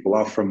cut people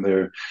off from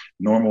their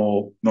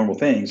normal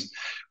things.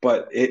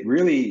 But it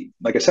really,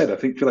 like I said,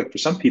 feel like for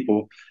some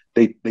people,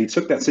 they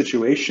took that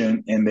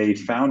situation and they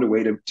found a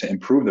way to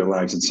improve their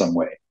lives in some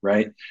way,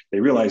 right? They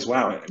realized,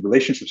 wow,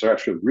 relationships are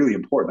actually really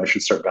important. I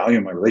should start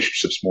valuing my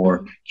relationships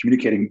more,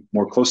 communicating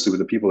more closely with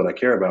the people that I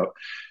care about.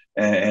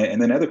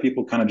 And then other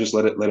people kind of just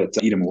let it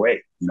eat them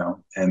away,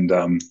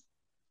 and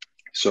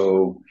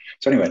so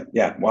anyway,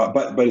 yeah. Well,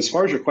 but as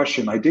far as your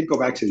question, I did go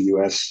back to the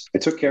U.S. I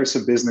took care of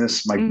some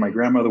business. My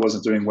grandmother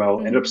wasn't doing well.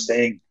 Ended up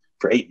staying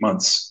for 8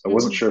 months. I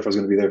wasn't sure if I was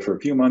going to be there for a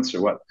few months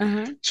or what.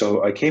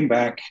 So I came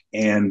back,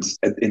 and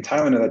in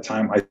Thailand at that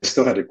time, I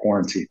still had to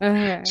quarantine.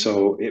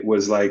 So it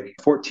was like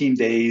 14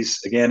 days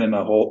again in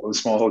a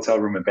small hotel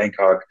room in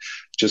Bangkok,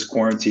 just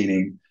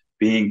quarantining,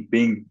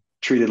 being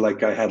treated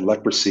like I had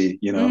leprosy.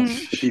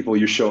 People,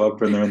 you show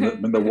up and they're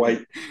in the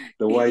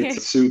white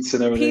suits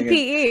and everything, and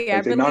PPE, I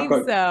like they knock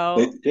believe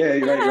on, so. yeah,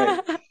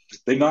 right.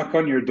 They knock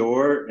on your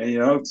door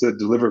and to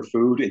deliver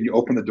food, and you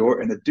open the door,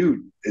 and the dude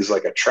is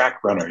like a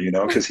track runner,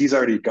 because he's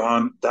already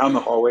gone down the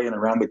hallway and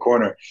around the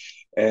corner,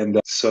 and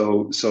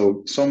so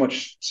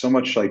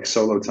much like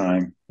solo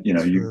time. You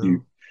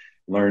True.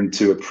 learn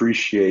to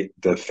appreciate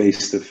the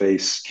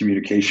face-to-face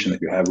communication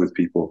that you have with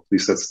people. At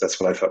least that's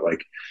what I felt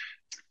like.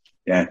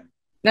 Yeah.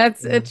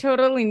 That's Yeah.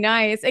 totally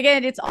nice.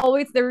 Again, it's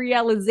always the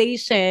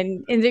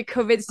realization in the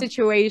COVID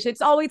situation.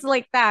 It's always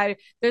like that.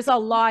 There's a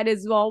lot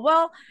as well.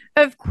 Well,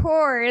 of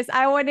course,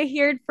 I want to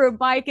hear it from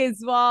Mike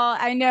as well.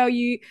 I know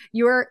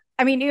you're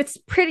I mean, it's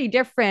pretty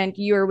different.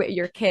 You're with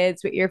your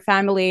kids, with your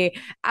family.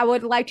 I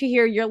would like to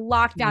hear your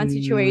lockdown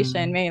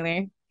situation Mm,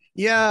 mainly.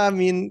 yeah, I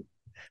mean,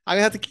 I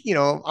have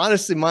to,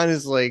 honestly, mine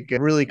is like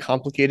really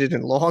complicated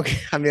and long.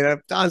 I mean,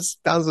 Don's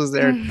was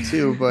there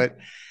too, but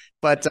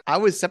I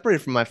was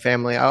separated from my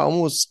family. I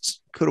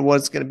almost could have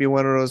was going to be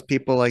one of those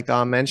people like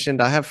Don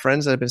mentioned. I have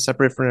friends that have been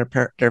separated from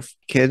their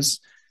kids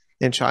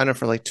in China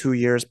for like 2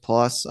 years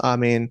plus. I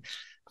mean,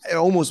 it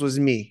almost was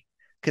me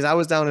because I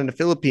was down in the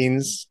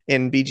Philippines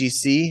in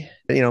BGC,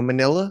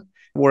 Manila,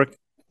 work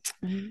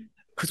Mhm.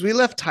 because we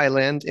left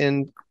Thailand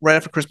in right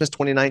after Christmas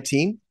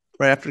 2019,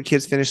 right after the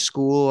kids finished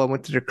school. I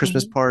went to their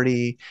Christmas Mhm.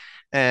 party,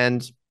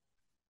 and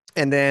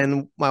and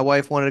then my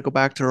wife wanted to go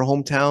back to her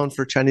hometown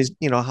for Chinese,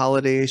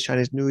 holidays,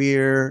 Chinese New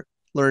Year,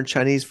 learn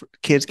Chinese for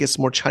kids, get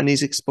some more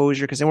Chinese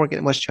exposure because they weren't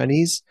getting much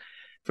Chinese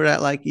for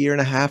that like year and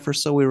a half or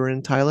so we were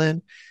in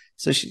Thailand.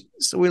 So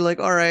we are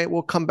like, all right,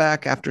 we'll come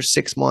back after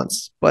 6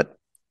 months. But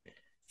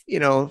you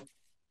know,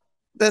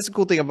 that's the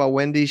cool thing about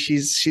Wendy.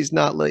 She's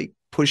not like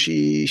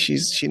pushy.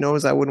 She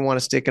knows I wouldn't want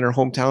to stick in her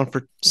hometown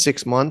for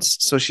 6 months.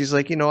 So she's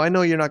like, I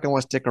know you're not gonna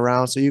want to stick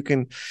around. So you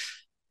can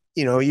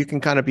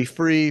kind of be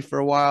free for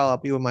a while. I'll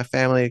be with my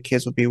family. The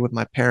kids will be with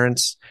my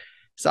parents.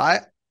 So I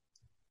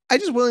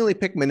just willingly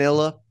picked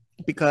Manila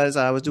because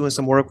I was doing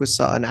some work with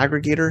an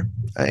aggregator,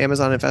 an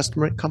Amazon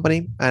investment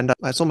company, and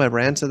I sold my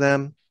brand to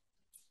them.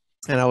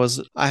 And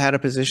I had a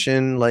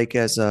position like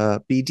as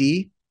a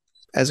BD,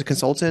 as a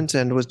consultant,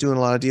 and was doing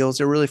a lot of deals.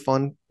 They're really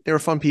fun. They were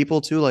fun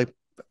people too. Like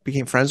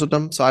became friends with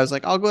them. So I was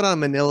like, I'll go down to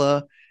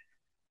Manila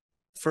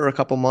for a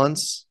couple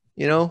months.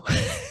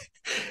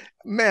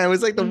 Man, it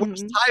was like the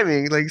worst Mhm.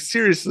 timing. Like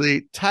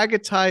seriously,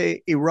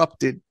 Tagatai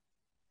erupted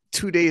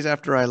 2 days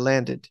after I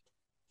landed.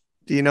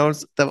 Do you know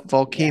the Yeah.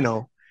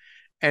 volcano?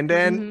 And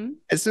then Mhm.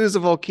 as soon as the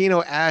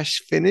volcano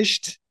ash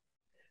finished,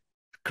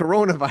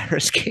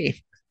 coronavirus came.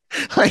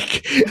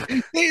 Like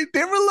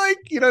they were like,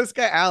 this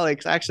guy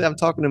Alex. Actually, I'm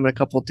talking to him in a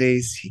couple of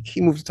days.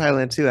 He moved to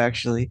Thailand too,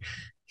 actually.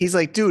 He's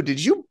like, dude,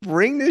 did you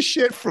bring this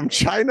shit from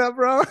China,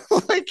 bro?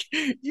 Like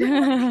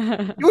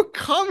you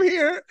come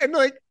here and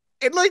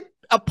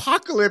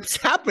apocalypse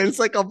happens,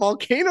 like a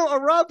volcano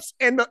erupts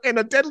and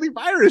a deadly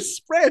virus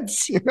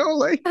spreads,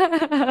 like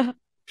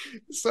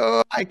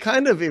so I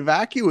kind of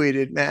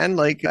evacuated, man.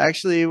 Like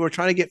actually we're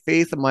trying to get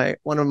Faith on my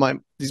one of my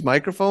these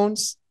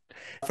microphones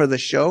for the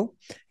show.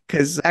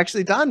 Cause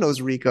actually Don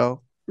knows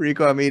Rico.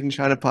 Rico, I Made in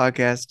China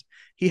podcast.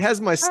 He has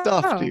my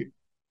stuff, Oh, dude.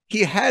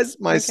 He has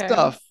my okay.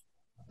 stuff,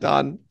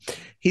 Don.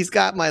 He's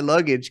got my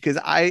luggage because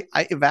I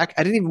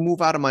didn't even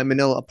move out of my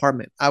Manila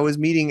apartment. I was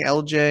meeting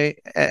LJ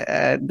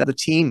and the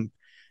team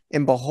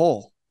in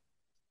Bohol.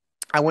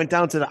 I went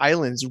down to the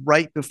islands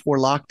right before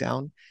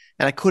lockdown,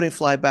 and I couldn't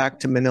fly back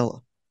to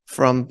Manila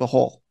from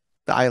Bohol,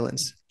 the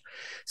islands.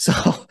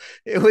 So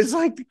it was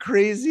like the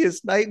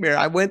craziest nightmare.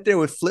 I went there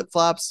with flip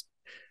flops,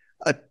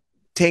 a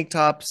tank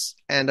tops,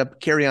 and a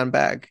carry on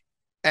bag,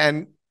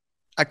 and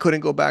I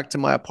couldn't go back to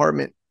my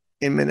apartment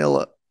in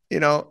Manila.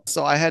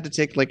 So I had to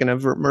take like an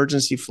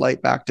emergency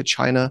flight back to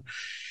China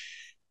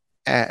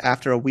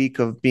after a week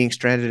of being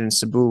stranded in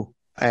Cebu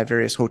at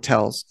various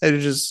hotels. I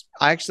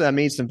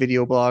made some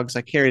video blogs.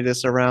 I carry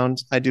this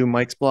around. I do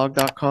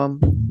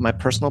mikesblog.com, my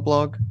personal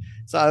blog.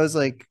 So I was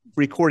like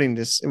recording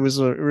this. It was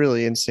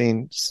really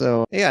insane.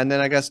 So yeah, and then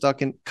I got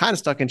kind of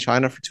stuck in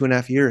China for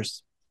 2.5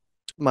 years.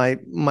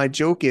 My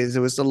joke is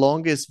it was the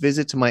longest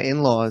visit to my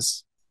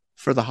in-laws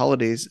for the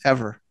holidays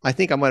ever. I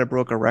think I might have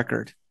broke a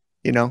record.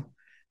 You know,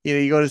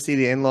 you go to see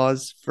the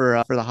in-laws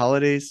for the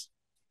holidays,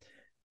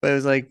 but it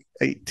was like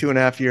a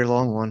 2.5 year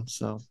long one.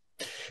 So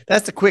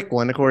that's the quick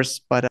one, of course,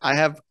 but I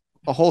have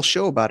a whole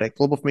show about it,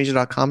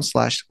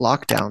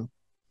 globalfromasia.com/lockdown.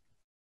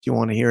 If you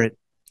want to hear it,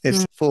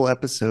 it's a full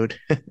episode.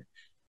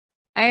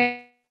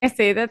 I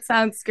say that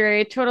sounds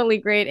great, totally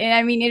great. And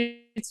I mean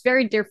it's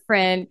very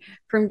different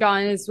from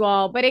Dawn as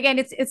well. But again,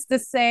 it's the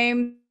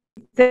same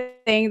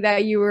thing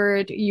that you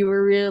were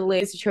really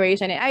in a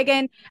situation. And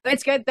again,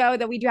 it's good though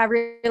that we do have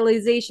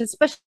realizations,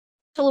 especially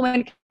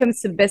when it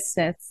comes to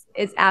business.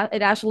 It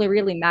actually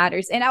really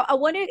matters. And I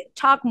want to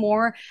talk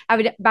more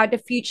about the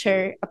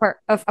future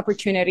of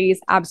opportunities,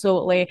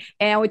 absolutely.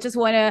 And I would just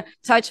want to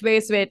touch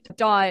base with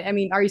Dawn. I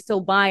mean, are you still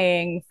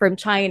buying from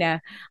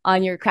China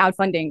on your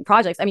crowdfunding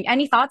projects? I mean,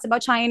 any thoughts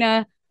about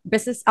China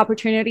business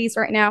opportunities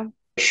right now?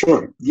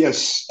 Sure.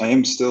 Yes, I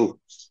am still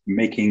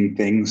making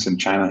things in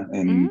China,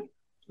 and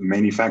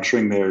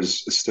manufacturing there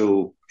is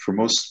still for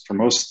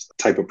most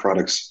type of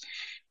products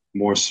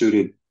more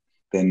suited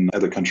than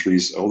other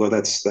countries. Although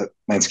that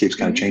landscape's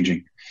kind of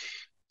changing.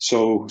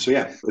 So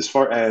yeah, as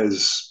far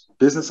as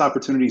business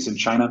opportunities in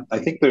China, I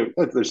think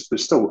there's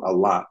still a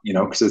lot,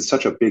 because it's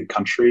such a big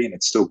country and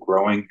it's still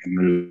growing,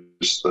 and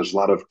there's a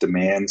lot of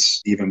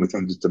demands even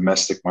within the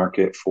domestic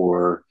market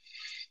for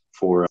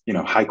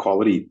high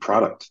quality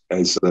product.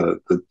 As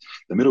the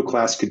middle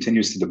class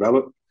continues to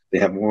develop, they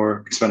have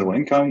more expendable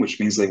income, which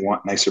means they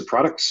want nicer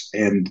products,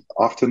 and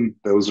often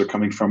those are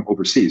coming from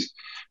overseas.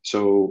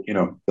 So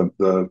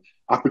the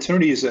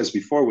opportunities as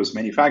before was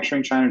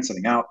manufacturing China and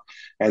sending out.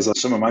 As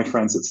some of my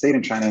friends that stayed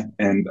in China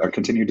and are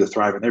continuing to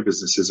thrive in their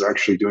businesses are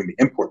actually doing the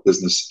import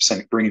business,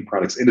 bringing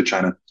products into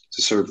China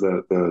to serve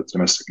the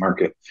domestic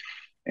market.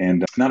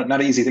 And not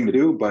an easy thing to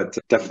do, but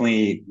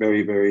definitely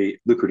very, very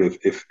lucrative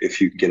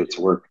if you can get it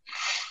to work.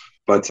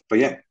 But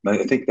yeah,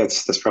 I think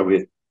that's probably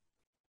it.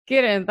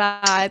 Good at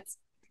that.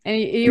 And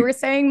you were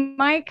saying,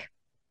 Mike?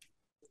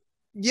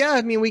 Yeah,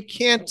 I mean, we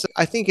can't.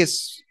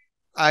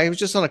 I was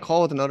just on a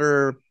call with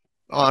another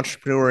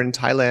entrepreneur in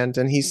Thailand,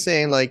 and he's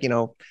saying, like,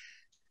 you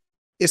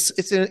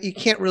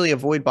can't really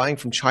avoid buying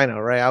from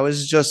China, right?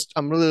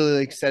 I'm really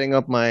like setting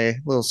up my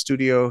little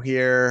studio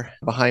here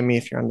behind me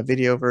if you're on the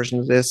video version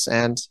of this,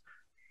 and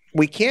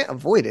we can't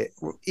avoid it.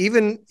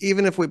 Even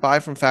if we buy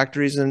from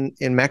factories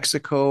in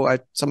Mexico,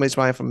 somebody's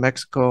buying from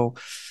Mexico,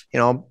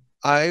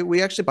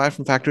 we actually buy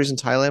from factories in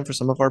Thailand for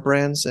some of our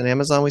brands, and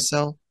Amazon we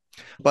sell.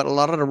 But a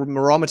lot of the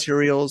raw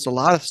materials, a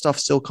lot of stuff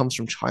still comes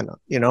from China,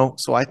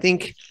 So I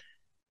think,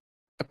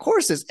 of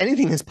course,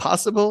 anything is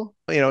possible.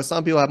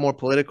 Some people have more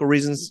political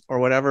reasons or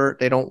whatever.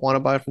 They don't want to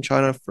buy from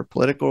China for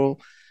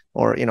political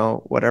or,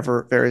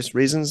 whatever various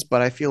reasons.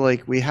 But I feel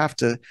like we have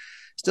to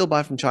still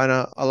buy from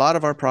China. A lot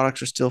of our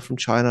products are still from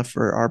China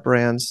for our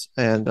brands.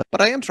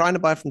 But I am trying to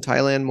buy from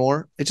Thailand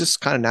more. It just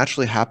kind of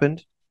naturally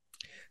happened.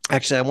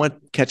 Actually, I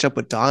want to catch up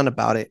with Don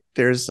about it.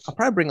 I'll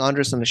probably bring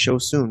Andres on the show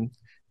soon.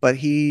 But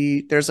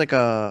there's like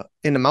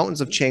in the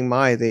mountains of Chiang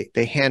Mai,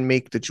 they hand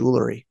make the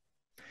jewelry.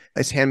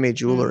 It's handmade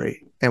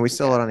jewelry, and we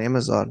sell it on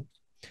Amazon.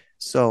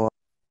 So,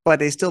 but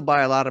they still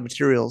buy a lot of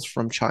materials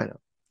from China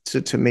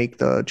to make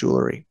the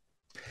jewelry.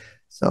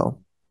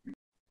 So.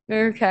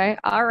 Okay.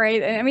 All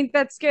right. I mean,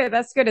 that's good.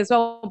 That's good as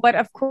well. But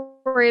of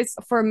course,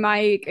 for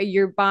Mike,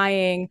 you're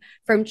buying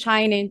from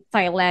China and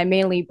Thailand,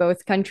 mainly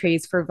both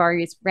countries for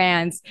various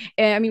brands.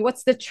 I mean,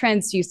 what's the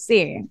trends you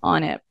see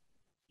on it?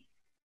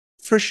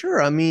 For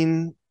sure. I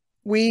mean,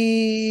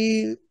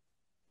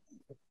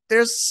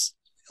 there's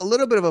a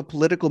little bit of a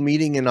political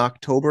meeting in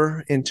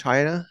October in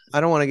China. I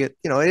don't want to get,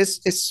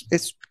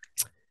 it's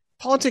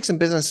politics and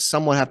business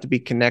somewhat have to be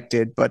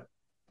connected, but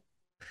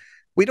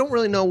we don't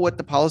really know what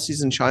the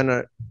policies in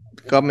China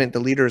government, the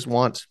leaders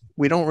want.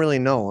 We don't really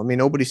know. I mean,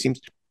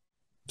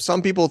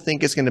 some people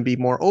think it's going to be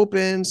more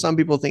open. Some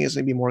people think it's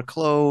going to be more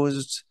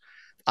closed.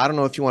 I don't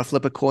know if you want to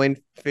flip a coin,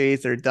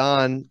 Faith or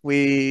Don.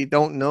 We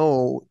don't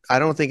know. I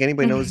don't think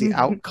anybody knows the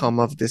outcome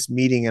of this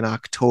meeting in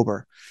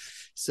October.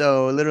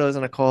 So literally I was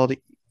on a call,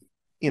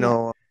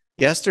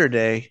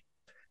 yesterday,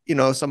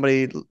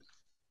 somebody,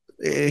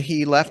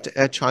 he left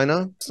at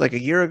China. It's like a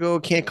year ago,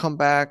 can't come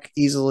back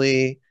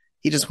easily.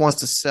 He just wants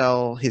to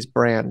sell his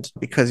brand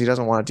because he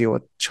doesn't want to deal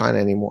with China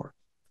anymore.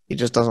 He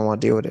just doesn't want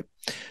to deal with it.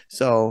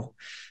 So,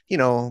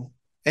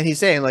 and he's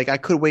saying, like, I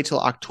could wait till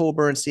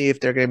October and see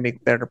if they're going to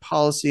make better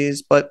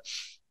policies. But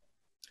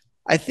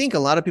I think a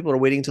lot of people are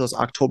waiting till this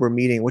October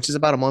meeting, which is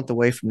about a month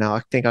away from now.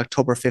 I think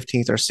October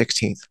 15th or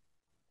 16th.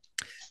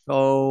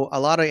 So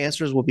a lot of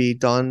answers will be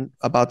done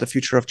about the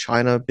future of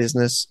China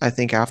business, I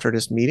think, after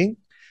this meeting.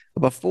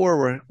 But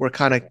before, we're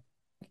kind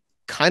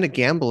of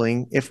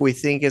gambling. If we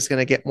think it's going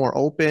to get more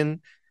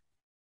open,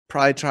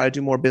 probably try to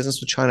do more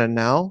business with China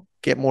now,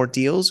 get more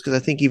deals, because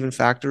I think even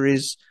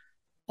factories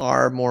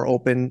are more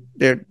open.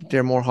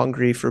 They're more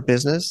hungry for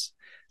business.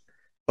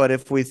 But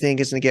if we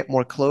think it's going to get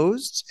more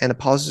closed and the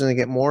policy is going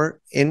to get more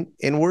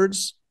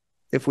inwards,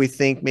 if we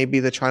think maybe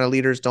the China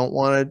leaders don't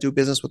want to do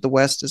business with the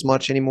West as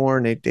much anymore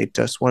and they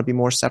just want to be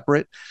more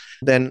separate,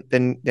 then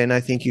I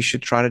think you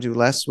should try to do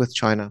less with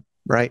China,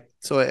 right?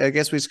 So I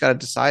guess we just got to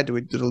decide, do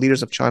the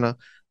leaders of China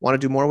want to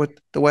do more with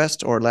the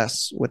West or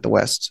less with the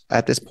West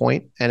at this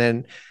point? And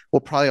then we'll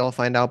probably all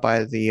find out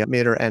by the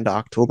mid or end of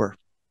October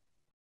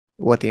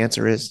what the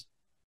answer is.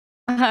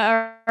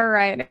 All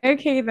right.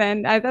 Okay,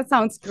 then. That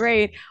sounds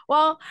great.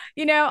 Well,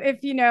 if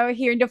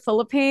here in the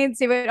Philippines,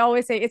 they would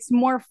always say it's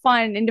more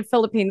fun in the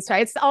Philippines,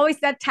 right? It's always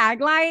that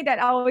tagline that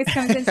always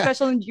comes in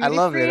special and duty I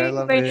love free. it. I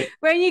love it.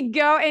 When you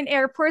go in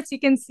airports,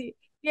 you can see,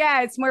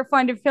 yeah, it's more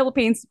fun in the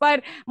Philippines.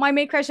 But my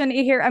main question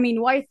here, I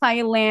mean, why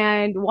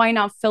Thailand? Why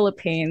not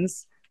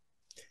Philippines?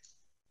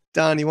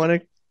 Don, you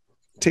want to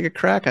take a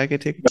crack? I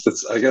could take a crack.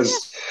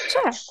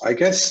 Sure. I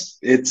guess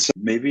it's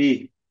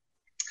maybe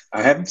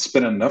I haven't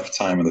spent enough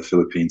time in the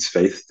Philippines,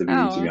 Faith, to be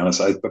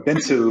honest. I've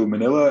been to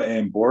Manila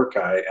and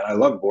Boracay, and I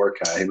love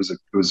Boracay. It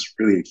was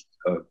really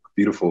a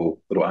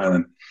beautiful little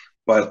island,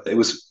 but it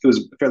was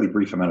a fairly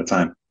brief amount of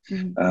time.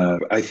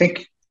 I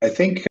think I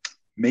think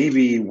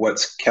maybe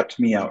what's kept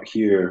me out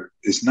here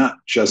is not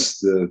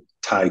just the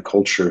Thai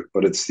culture,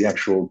 but it's the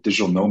actual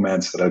digital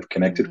nomads that I've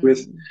connected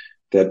with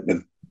that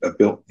have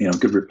built,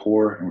 good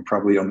rapport, and we're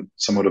probably on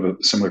somewhat of a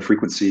similar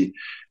frequency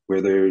where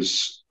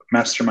there's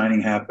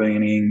masterminding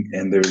happening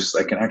and there's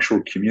like an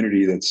actual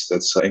community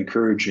that's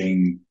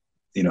encouraging,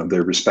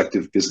 their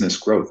respective business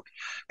growth.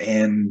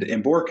 And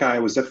in Boracay, I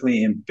was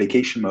definitely in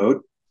vacation mode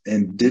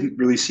and didn't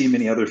really see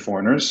many other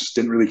foreigners,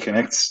 didn't really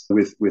connect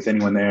with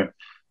anyone there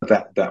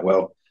that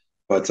well.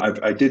 But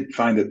I did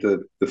find that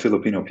the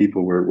Filipino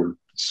people were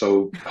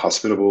so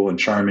hospitable and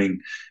charming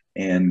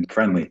and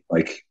friendly,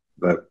 like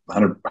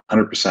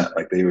 100%.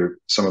 Like they were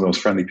some of those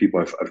friendly people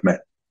I've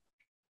met.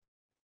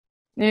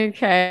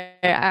 Okay.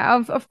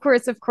 Of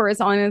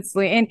course,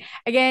 honestly. And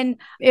again,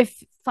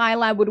 if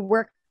Thailand would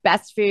work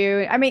best for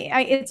you, I mean,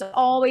 it's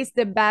always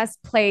the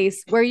best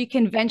place where you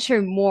can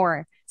venture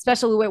more,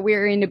 especially when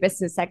we're in the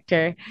business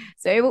sector.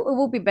 So it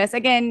will be best.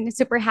 Again,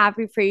 super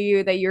happy for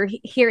you that you're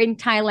here in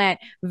Thailand,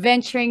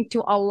 venturing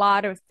to a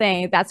lot of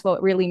things. That's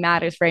what really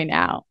matters right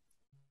now.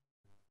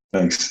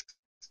 Thanks.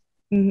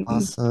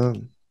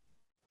 Awesome.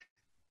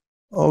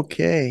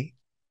 Okay.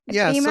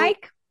 Yeah. Hey, So,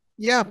 Mike?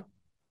 yeah.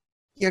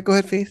 Yeah. Go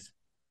ahead, Faith.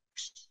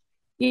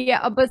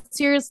 Yeah, but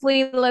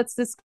seriously, let's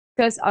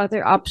discuss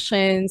other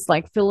options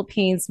like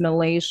Philippines,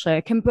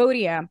 Malaysia,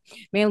 Cambodia,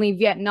 mainly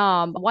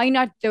Vietnam. Why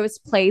not those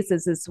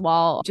places as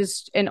well?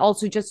 Just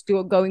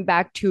going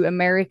back to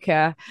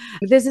America.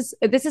 This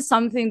is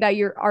something that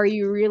are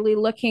you really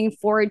looking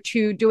forward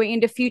to doing in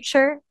the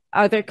future?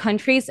 Other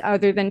countries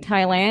other than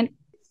Thailand?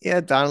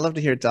 Yeah, Don, I'd love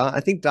to hear Don. I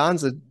think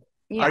Don's a.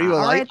 Yeah,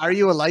 all right. Are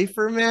you a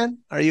lifer, man?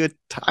 Are you a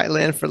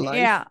Thailand for life?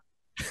 Yeah.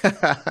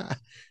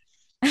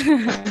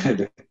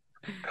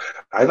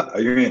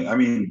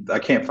 I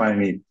can't find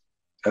any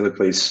other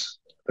place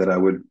that I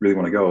would really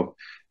want to go.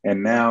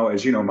 And now,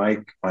 as you know,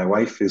 Mike, my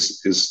wife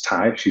is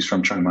Thai. She's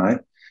from Chiang Mai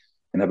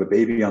and have a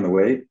baby on the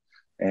way.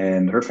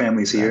 And her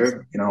family's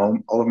here.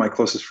 All of my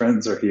closest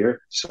friends are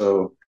here.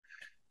 So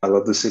I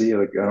love the city.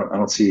 Like I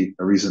don't see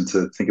a reason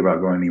to think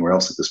about going anywhere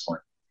else at this point.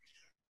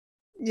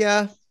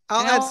 Yeah,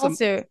 I'll add some.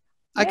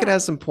 I could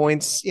add some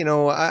points.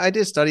 I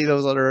did study a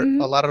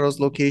lot of those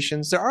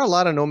locations. There are a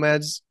lot of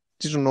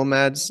digital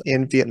nomads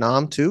in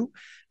Vietnam too,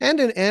 and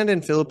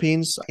in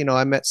Philippines.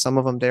 I met some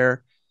of them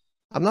there.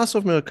 I'm not so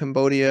familiar with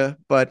Cambodia,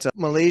 but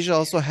Malaysia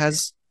also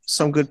has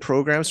some good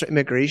programs for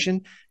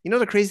immigration.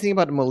 The crazy thing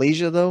about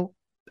Malaysia, though,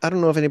 I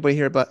don't know if anybody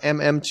here about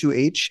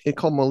MM2H. It's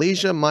called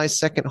Malaysia My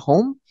Second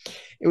Home.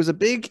 It was a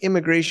big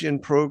immigration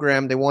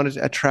program. They wanted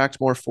to attract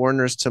more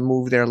foreigners to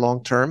move there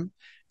long term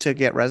to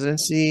get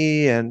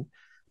residency. And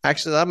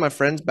actually, a lot of my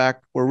friends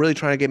back were really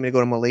trying to get me to go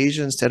to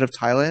Malaysia instead of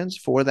Thailand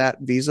for that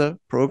visa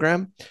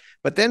program.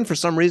 But then for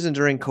some reason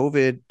during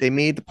COVID, they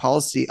made the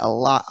policy a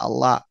lot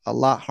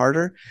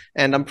harder.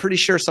 And I'm pretty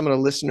sure some of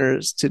the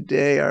listeners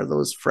today are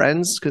those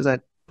friends because I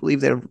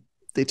believe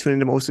they tune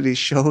into most of these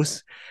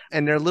shows.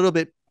 And they're a little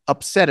bit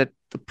upset at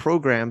the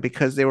program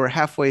because they were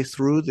halfway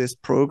through this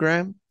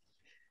program.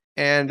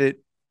 And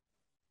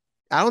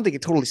I don't think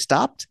it totally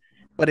stopped,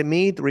 but it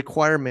made the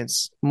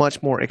requirements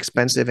much more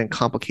expensive and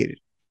complicated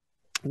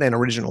than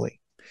originally.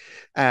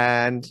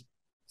 And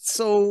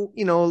so,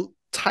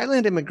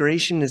 Thailand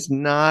immigration is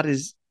not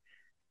as,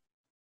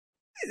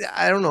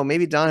 I don't know,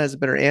 maybe Don has a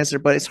better answer,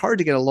 but it's hard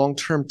to get a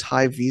long-term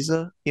Thai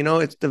visa.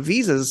 It's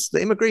the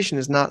immigration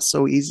is not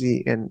so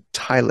easy in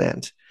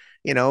Thailand,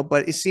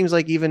 but it seems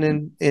like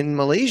even in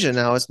Malaysia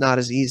now, it's not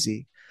as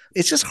easy.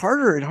 It's just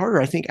harder and harder,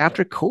 I think,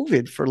 after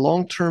COVID for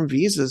long-term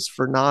visas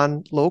for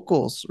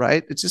non-locals,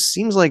 right? It just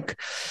seems like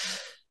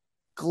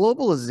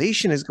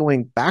globalization is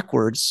going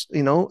backwards.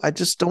 I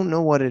just don't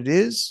know what it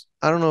is.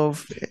 I don't know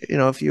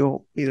if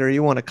you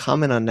want to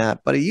comment on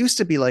that, but it used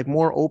to be like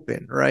more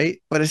open, right?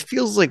 But it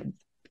feels like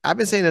I've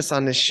been saying this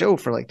on this show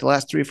for like the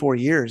last 3 or 4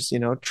 years,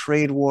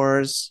 trade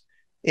wars,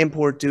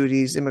 import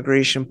duties,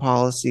 immigration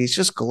policies,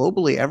 just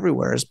globally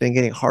everywhere has been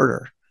getting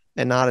harder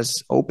and not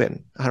as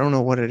open. I don't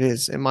know what it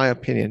is, in my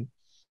opinion.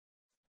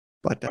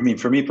 But I mean,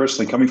 for me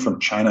personally, coming from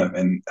China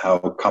and how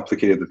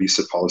complicated the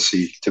visa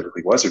policy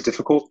typically was, or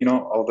difficult,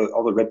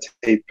 all the red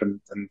tape and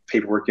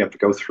paperwork you have to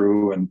go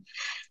through and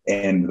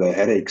the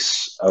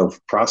headaches of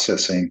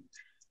processing.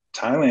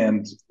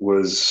 Thailand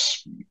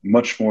was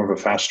much more of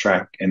a fast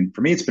track. And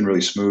for me, it's been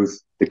really smooth.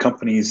 The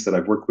companies that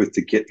I've worked with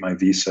to get my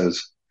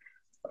visas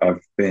have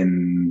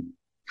been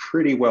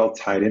pretty well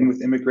tied in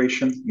with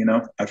immigration.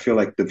 I feel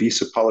like the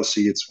visa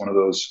policy, it's one of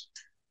those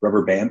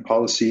rubber band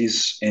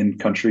policies in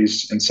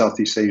countries in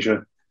Southeast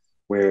Asia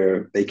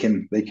where they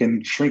can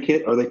shrink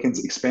it or they can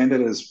expand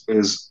it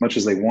as much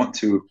as they want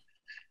to.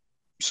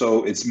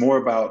 So it's more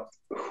about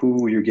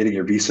who you're getting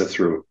your visa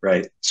through,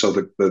 right? So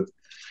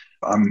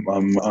I'm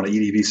on an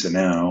ED visa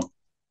now.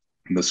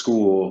 The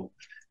school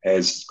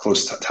has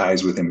close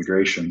ties with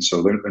immigration,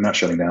 so they're not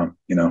shutting down,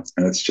 and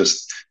it's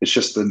just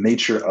the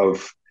nature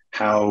of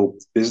how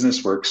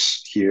business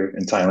works here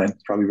in Thailand.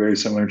 Probably very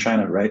similar in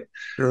China, right?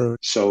 Sure.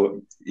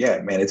 So yeah,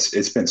 man,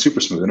 it's been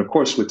super smooth. And of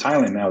course, with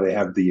Thailand now, they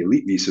have the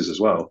elite visas as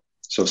well.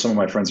 So some of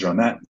my friends are on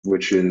that,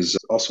 which is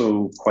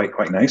also quite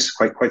nice,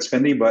 quite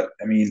spendy. But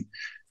I mean,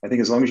 I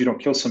think as long as you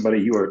don't kill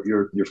somebody, you're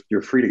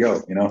free to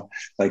go. You know,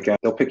 like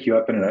they'll pick you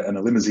up in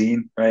a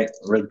limousine, right?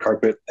 Red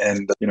carpet,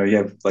 and you know you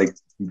have like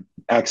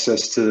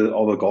access to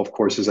all the golf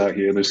courses out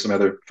here. There's some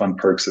other fun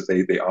perks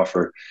that they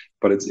offer,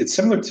 but it's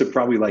similar to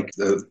probably like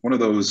one of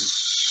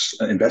those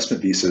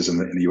investment visas in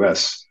the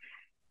U.S.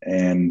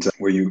 and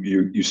where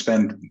you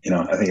spend, you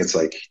know, I think it's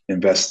like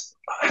invest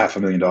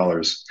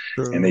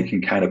 $500,000 and they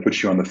can kind of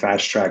put you on the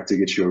fast track to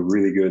get you a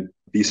really good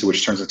visa,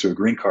 which turns into a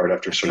green card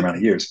after a certain amount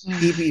of years.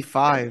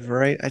 EB5,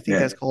 right? I think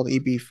that's called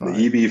EB5.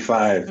 The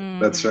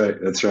EB5. That's right.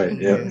 That's right.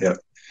 Yeah.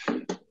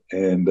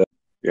 And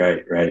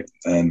right.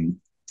 And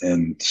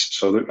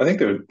so I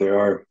think there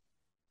are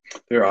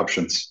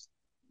options.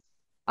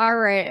 All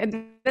right.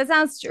 That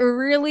sounds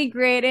really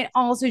great. And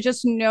also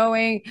just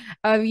knowing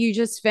of you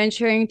just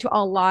venturing to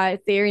a lot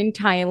there in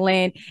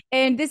Thailand.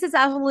 And this is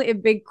absolutely a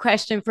big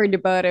question for the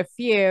both of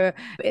you.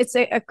 It's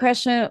a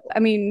question, I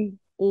mean,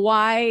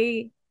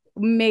 what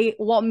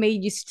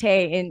made you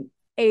stay in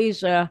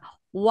Asia?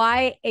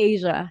 Why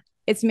Asia?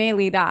 It's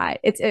mainly that.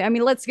 I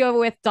mean, let's go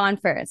with Don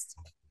first.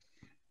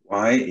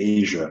 Why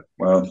Asia?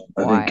 Well,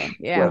 I think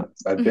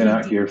I've been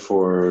out here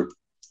for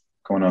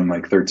going on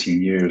like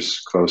 13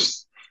 years,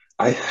 close.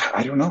 I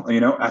don't know. You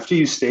know, after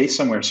you stay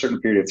somewhere a certain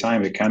period of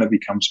time, it kind of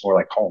becomes more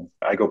like home.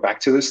 I go back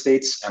to the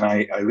States and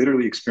I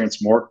literally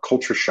experience more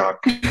culture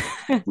shock,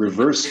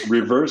 reverse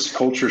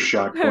culture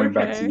shock going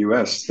back to the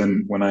US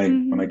than when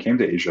I came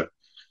to Asia.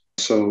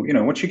 So, you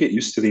know, once you get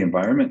used to the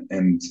environment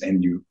and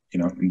you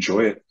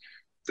enjoy it,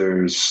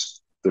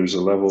 there's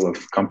a level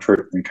of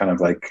comfort and kind of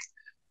like,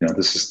 you know,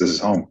 this is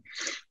home.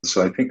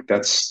 So I think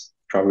that's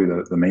probably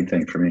the main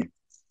thing for me.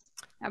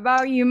 How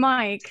about you,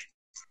 Mike?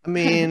 I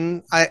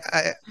mean,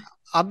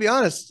 I'll be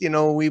honest, you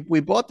know, we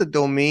bought the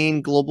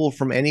domain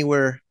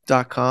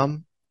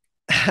globalfromanywhere.com.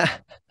 I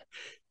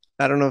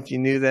don't know if you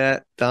knew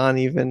that, Don,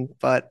 even,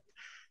 but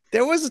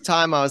there was a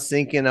time I was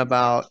thinking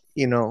about,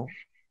 you know,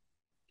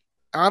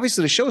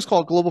 obviously the show is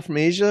called Global from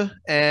Asia,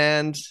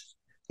 and,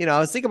 you know, I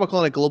was thinking about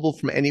calling it Global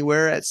from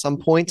Anywhere at some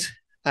point.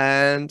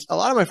 And a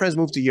lot of my friends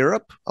moved to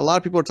Europe. A lot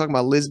of people are talking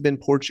about Lisbon,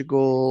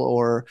 Portugal,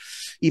 or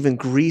even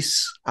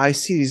Greece. I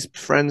see these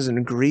friends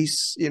in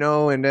Greece, you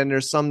know, and then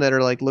there's some that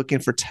are like looking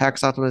for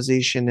tax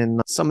optimization in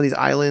some of these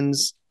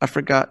islands. I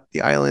forgot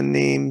the island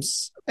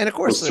names. And of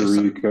course,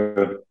 Costa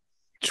Rica.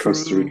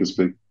 Costa Rica's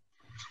big.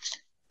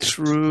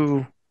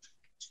 True.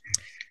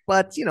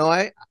 But, you know,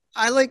 I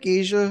like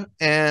Asia,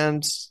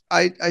 and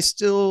I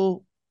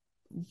still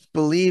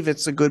believe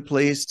it's a good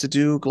place to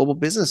do global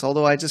business.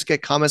 Although I just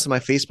get comments on my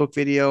Facebook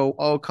video,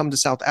 oh, come to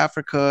South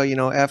Africa, you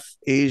know, F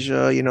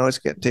Asia, you know, it's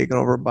getting taken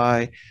over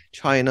by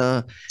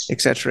China,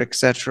 et cetera, et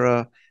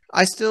cetera.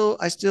 I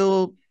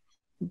still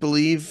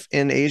believe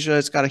in Asia.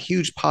 It's got a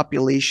huge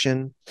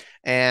population,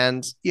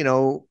 and, you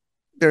know,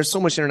 there's so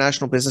much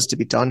international business to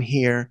be done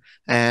here.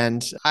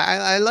 And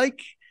I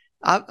like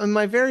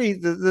really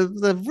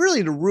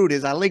the root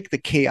is I like the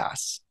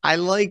chaos. I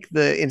like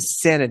the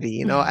insanity,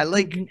 you know, I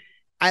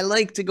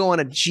like to go on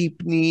a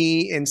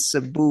jeepney in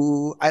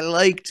Cebu. I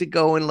like to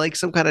go in like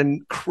some kind of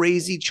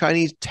crazy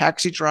Chinese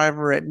taxi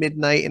driver at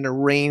midnight in the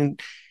rain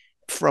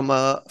from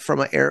a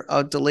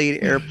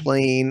delayed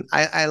airplane.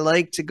 I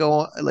like to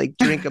go like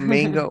drink a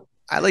mango.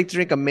 I like to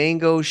drink a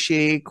mango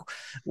shake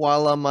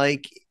while I'm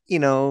like, you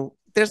know,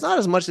 there's not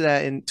as much of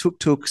that in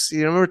tuk-tuks.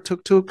 You remember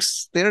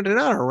tuk-tuks? They're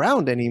not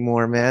around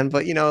anymore, man.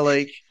 But, you know,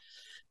 like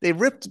they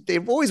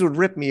always would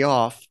rip me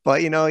off,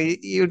 but, you know,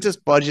 you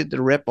just budget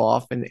the rip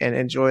off and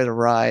enjoy the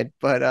ride.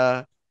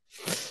 But,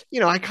 you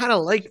know, I kind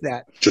of like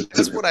that.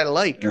 That's what I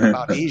like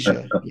about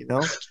Asia, you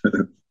know?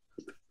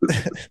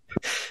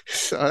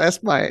 So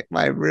that's my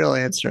real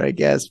answer, I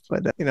guess.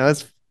 But, you know,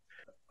 it's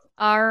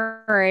All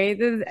right.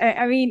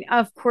 I mean,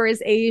 of course,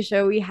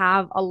 Asia, we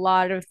have a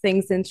lot of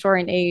things in store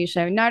in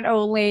Asia, not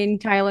only in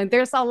Thailand,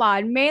 there's a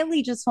lot,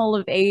 mainly just all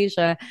of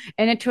Asia.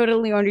 And I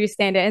totally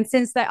understand it. And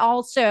since that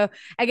also,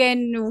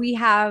 again, we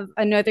have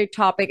another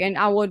topic, and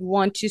I would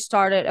want to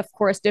start it, of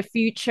course, the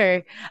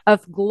future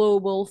of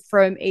global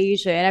from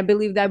Asia. And I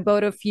believe that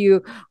both of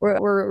you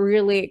were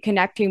really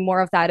connecting more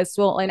of that as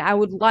well. And I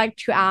would like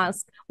to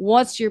ask,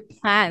 what's your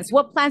plans?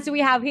 What plans do we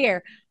have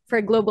here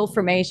for global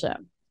from Asia?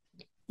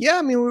 Yeah,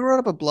 I mean, we wrote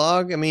up a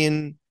blog. I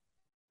mean,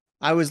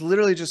 I was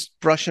literally just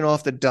brushing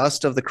off the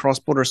dust of the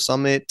Cross-Border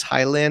Summit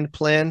Thailand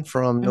plan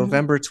from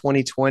November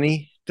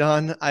 2020.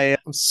 Done. I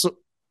am so,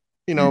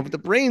 you know, the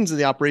brains of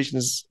the operation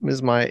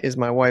is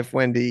my wife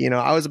Wendy. You know,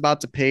 I was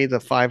about to pay the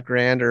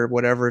 $5,000 or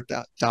whatever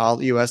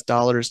US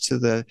dollars to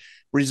the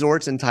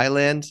resorts in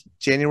Thailand,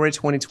 January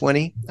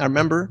 2020. I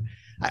remember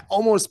I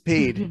almost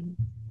paid.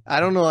 I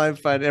don't know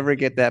if I'd ever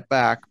get that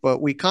back,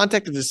 but we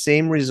contacted the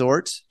same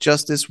resort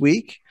just this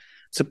week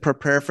to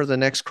prepare for the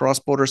next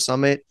cross-border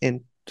summit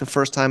in the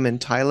first time in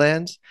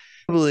Thailand.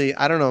 Probably,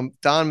 I don't know,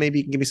 Don, maybe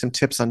you can give me some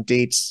tips on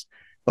dates,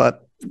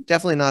 but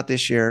definitely not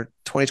this year,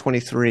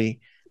 2023.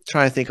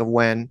 Trying to think of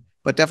when,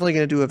 but definitely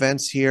going to do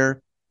events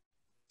here.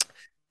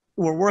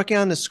 We're working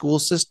on the school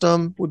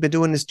system. We've been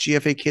doing this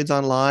GFA Kids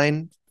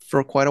Online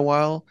for quite a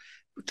while,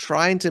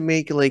 trying to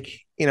make like,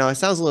 it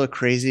sounds a little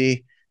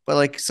crazy, but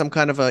like some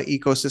kind of a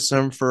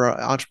ecosystem for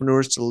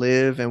entrepreneurs to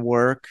live and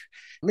work.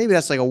 Maybe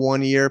that's like a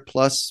 1 year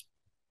plus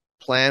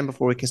plan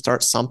before we can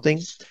start something.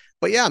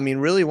 But yeah, I mean,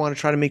 really want to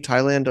try to make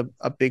Thailand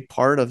a big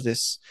part of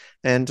this.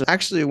 And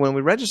actually, when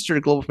we registered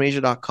at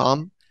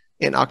globalfromasia.com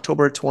in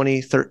October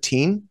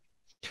 2013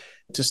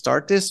 to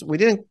start this, we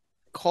didn't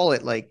call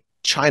it like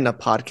China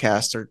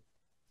podcast or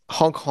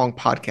Hong Kong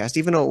podcast,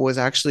 even though it was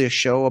actually a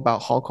show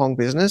about Hong Kong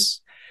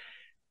business.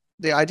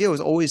 The idea was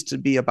always to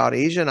be about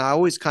Asia. And I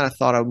always kind of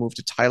thought I would move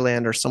to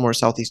Thailand or somewhere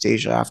Southeast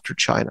Asia after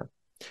China.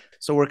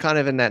 So we're kind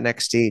of in that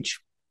next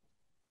stage.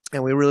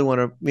 And we really want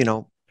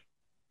to,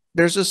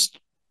 there's just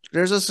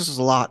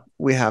a lot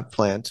we have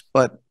planned.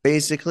 But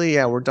basically,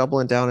 yeah, we're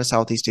doubling down in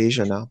Southeast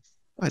Asia now,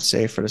 I'd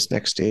say, for this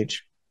next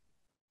stage.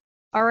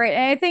 All right.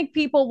 And I think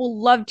people will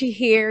love to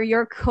hear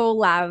your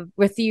collab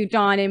with you,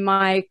 Don, and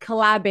Mike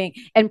collabing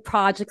and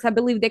projects. I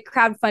believe the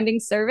crowdfunding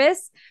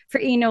service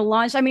for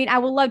launch. I mean, I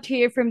would love to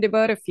hear from the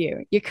both of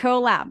you, your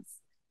collabs.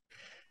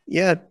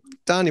 Yeah.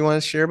 Don, you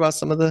want to share about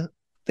some of the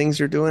things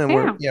you're doing and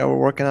we're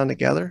working on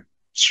together?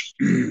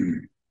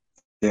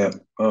 Yeah.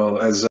 Well,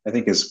 as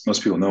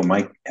most people know,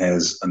 Mike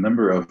has a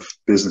number of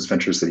business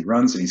ventures that he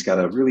runs, and he's got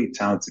a really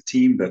talented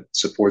team that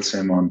supports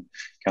him on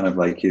kind of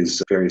like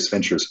his various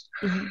ventures.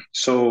 Mm-hmm.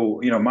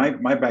 So,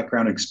 my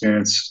background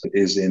experience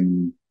is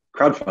in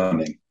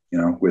crowdfunding,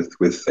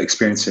 with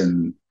experience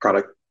in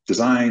product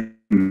design,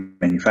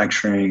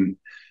 manufacturing,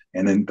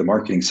 and then the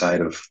marketing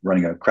side of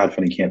running a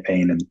crowdfunding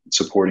campaign and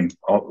supporting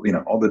all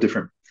the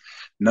different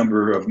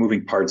number of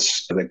moving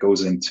parts that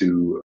goes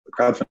into a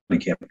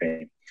crowdfunding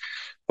campaign.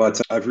 But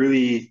I've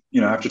really,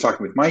 after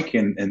talking with Mike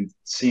and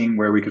seeing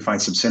where we could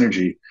find some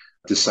synergy,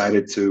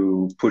 decided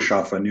to push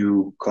off a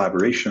new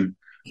collaboration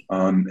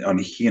on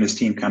he and his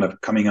team kind of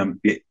coming on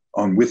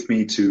with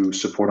me to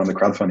support on the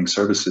crowdfunding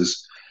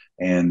services.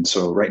 And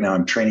so right now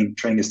I'm training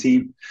his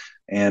team,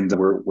 and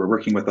we're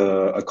working with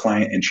a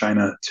client in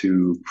China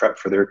to prep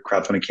for their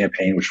crowdfunding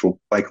campaign, which will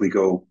likely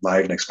go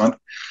live next month.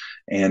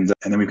 And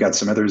then we've got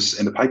some others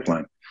in the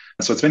pipeline.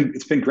 So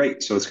it's been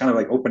great. So it's kind of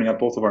like opening up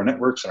both of our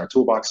networks and our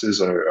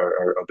toolboxes,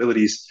 our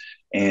abilities,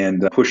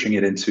 and pushing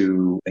it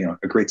into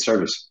a great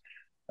service.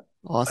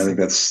 Awesome. I think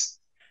that's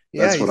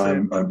what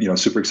I'm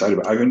super excited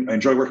about. I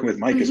enjoy working with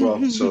Mike as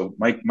well. So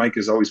Mike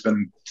has always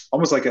been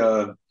almost like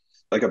a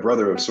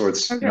brother of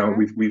sorts. Okay.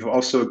 We've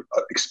also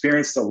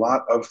experienced a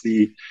lot of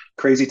the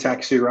crazy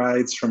taxi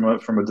rides from a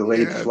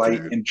delayed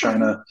flight in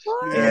China,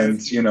 and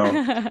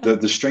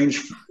the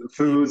strange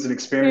foods and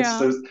experience.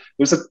 Yeah.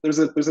 There's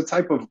a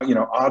type of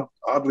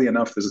oddly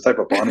enough, there's a type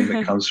of bonding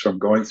that comes from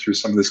going through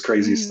some of this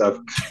crazy stuff.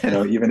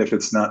 Even if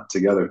it's not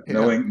together,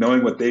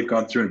 knowing what they've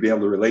gone through and be able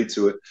to relate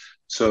to it.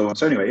 So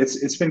anyway,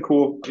 it's been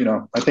cool.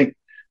 I think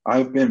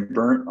I've been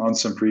burnt on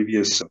some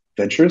previous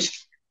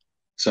ventures,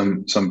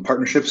 some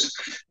partnerships,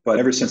 but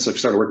ever since I've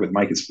started working with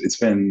Mike, it's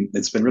been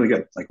really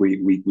good. Like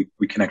we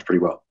connect pretty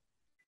well.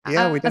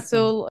 Yeah, we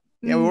definitely.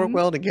 We work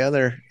well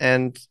together,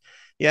 and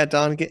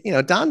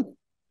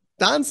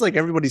Don's like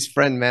everybody's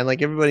friend, man.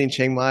 Like everybody in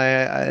Chiang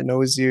Mai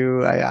knows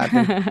you. I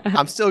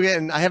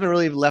haven't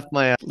really left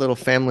my little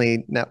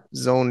family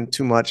zone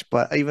too much,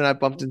 but even I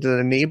bumped into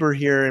a neighbor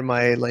here in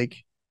my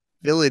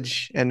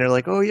village, and they're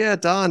like, "Oh yeah,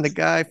 Don, the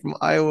guy from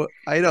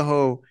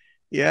Idaho."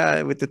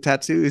 Yeah, with the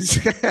tattoos.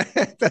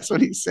 That's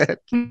what he said.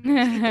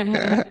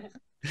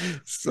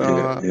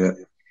 So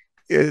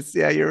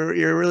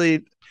you're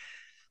really,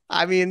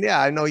 I mean, yeah,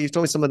 I know you've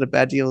told me some of the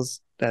bad deals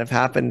that have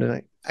happened.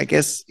 And I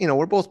guess,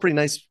 we're both pretty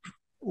nice.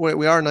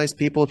 We are nice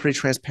people, pretty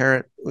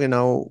transparent. We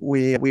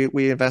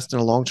invest in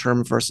a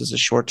long-term versus a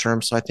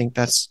short-term. So I think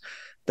that's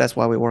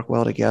why we work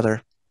well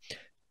together.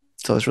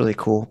 So it's really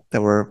cool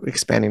that we're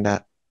expanding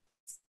that.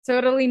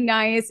 Totally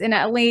nice. And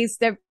at least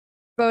the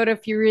both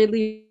of you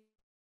really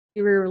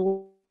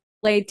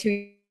relate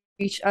to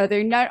each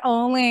other, not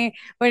only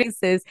what it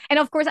is. And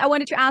of course, I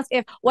wanted to ask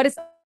what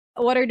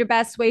are the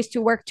best ways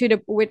to work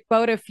with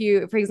both of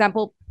you? For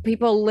example,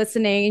 people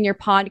listening in your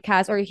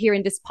podcast or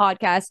hearing this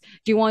podcast,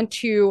 do you want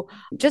to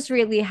just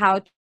really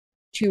how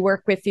to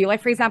work with you?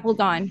 Like, for example,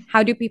 Don,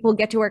 how do people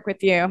get to work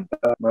with you?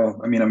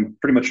 Well, I mean, I'm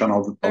pretty much on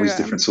all these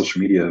different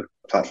social media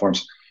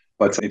platforms.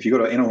 But if you go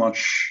to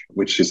InnoLaunch,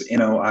 which is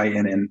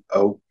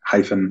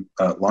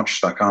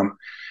INNO-launch.com,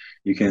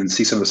 you can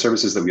see some of the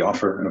services that we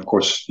offer. And of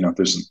course,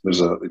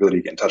 there's a ability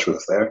to get in touch with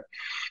us there.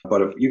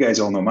 But if you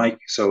guys all know Mike,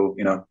 so,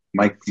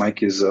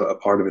 Mike is a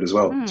part of it as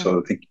well. So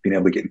I think being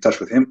able to get in touch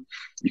with him,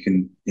 you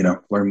can,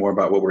 learn more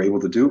about what we're able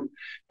to do.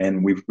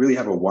 And we really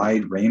have a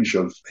wide range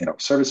of,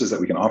 services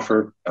that we can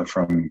offer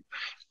from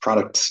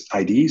product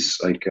IDs,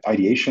 like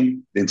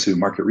ideation, into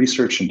market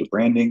research, into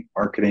branding,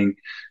 marketing,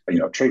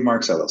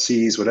 trademarks,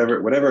 LLCs,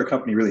 whatever a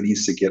company really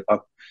needs to get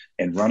up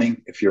and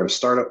running. If you're a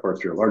startup or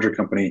if you're a larger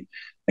company,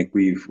 like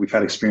we've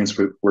had experience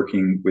with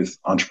working with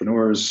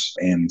entrepreneurs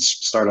and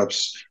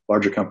startups,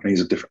 larger companies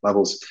at different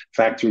levels,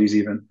 factories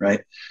even,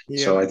 right?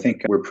 Yeah. So I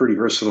think we're pretty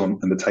versatile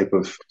in the type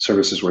of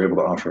services we're able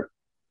to offer.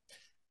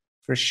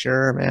 For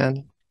sure,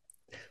 man.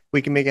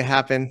 We can make it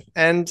happen.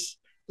 And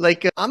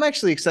Like I'm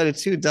actually excited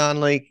too, Don.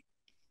 Like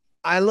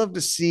I love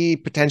to see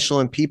potential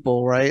in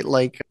people, right?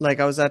 Like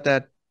I was at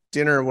that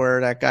dinner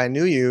where that guy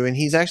knew you, and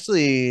he's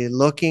actually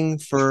looking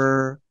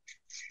for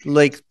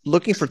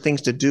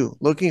things to do,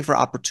 looking for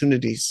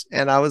opportunities.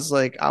 And I was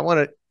like, I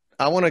want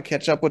to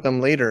catch up with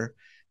them later.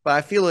 But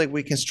I feel like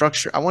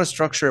I want to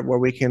structure it where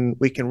we can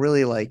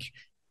really like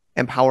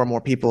empower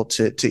more people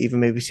to even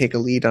maybe take a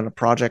lead on a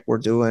project we're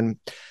doing.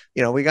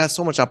 We got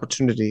so much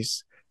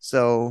opportunities.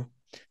 So,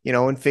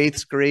 and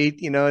Faith's great.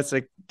 It's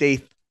like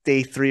day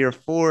 3 or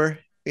 4.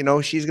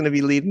 She's gonna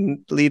be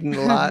leading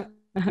a lot.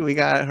 We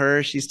got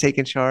her, she's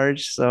taking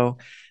charge. So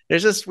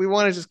we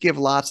want to just give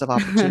lots of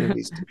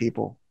opportunities to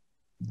people.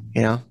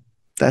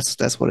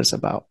 That's what it's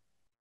about.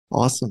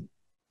 Awesome.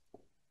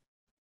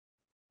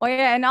 Oh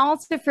yeah, and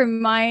also for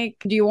Mike,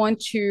 do you want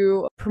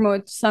to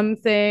promote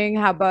something?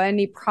 How about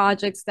any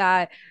projects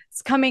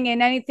that's coming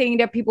in? Anything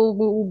that people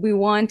will be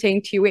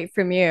wanting to wait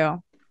from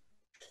you?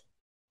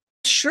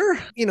 Sure.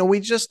 We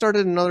just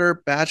started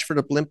another batch for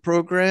the Blimp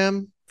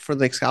program for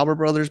the Excalibur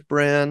Brothers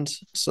brand.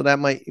 So that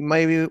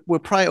maybe we'll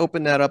probably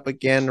open that up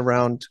again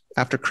around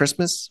after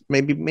Christmas.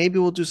 Maybe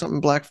we'll do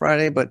something Black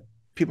Friday, but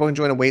people can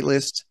join a wait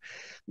list.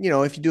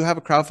 If you do have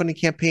a crowdfunding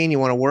campaign you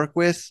want to work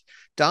with,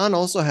 Don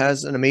also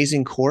has an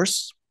amazing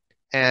course,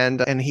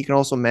 and he can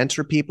also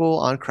mentor people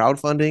on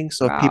crowdfunding.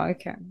 So if Wow,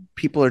 okay.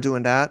 people are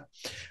doing that,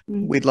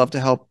 we'd love to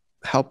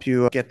help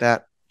you get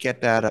that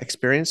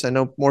experience. I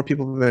know more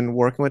people have been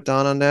working with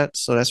Don on that,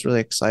 so that's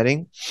really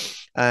exciting.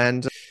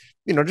 And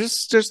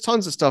just there's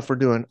tons of stuff we're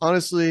doing.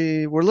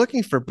 Honestly, we're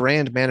looking for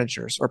brand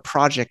managers or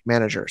project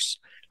managers.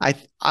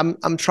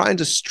 I'm trying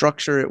to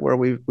structure it where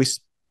we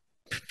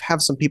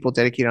have some people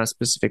dedicated on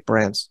specific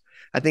brands.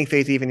 I think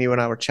Faith, even you and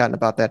I were chatting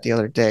about that the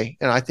other day,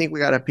 and I think we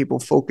got to have people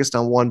focused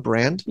on one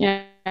brand,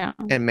 Yeah,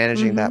 and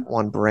managing that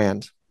one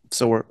brand.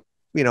 So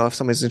if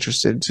somebody's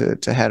interested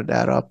to head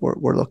that up,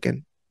 we're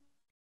looking.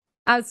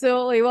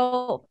 Absolutely.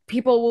 Well,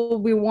 people will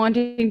be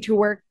wanting to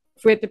work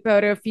with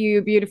both of you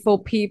beautiful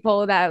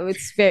people that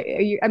was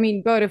very, I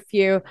mean, both of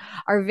you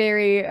are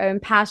very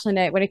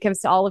passionate when it comes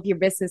to all of your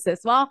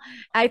businesses. Well,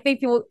 I think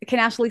people can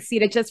actually see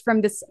that just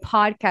from this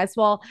podcast.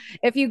 Well,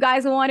 if you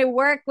guys want to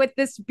work with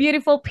this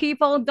beautiful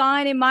people,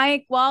 Don and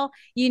Mike, well,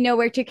 you know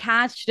where to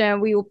catch them.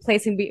 We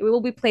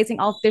will be placing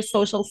all of their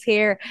socials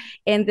here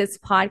in this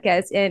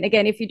podcast. And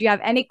again, if you do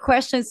have any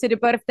questions to the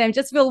both of them,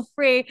 just feel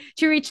free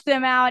to reach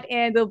them out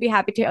and they'll be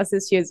happy to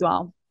assist you as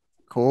well.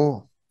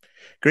 Cool.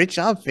 Great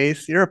job,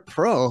 Faith. You're a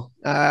pro.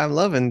 I'm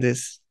loving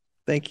this.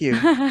 Thank you.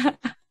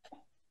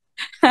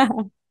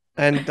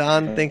 And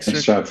Don,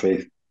 Nice job,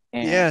 Faith.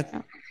 Yeah,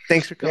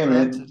 thanks for coming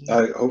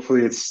on.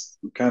 Hopefully it's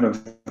kind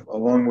of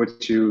along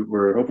what you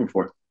were hoping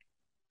for.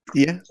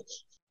 Yeah.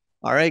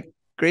 All right.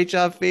 Great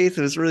job, Faith.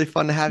 It was really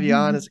fun to have you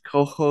on as a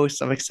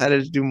co-host. I'm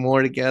excited to do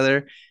more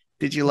together.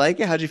 Did you like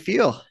it? How'd you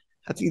feel?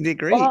 I think you did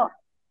great. Well,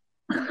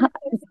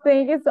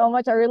 thank you so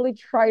much. I really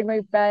tried my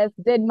best,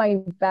 did my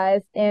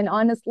best. And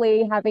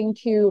honestly, having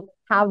to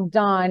have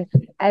Don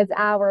as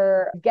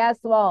our guest,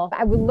 well,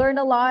 I would learn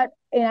a lot.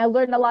 And I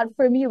learned a lot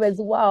from you as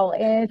well.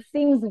 And it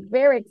seems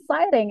very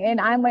exciting.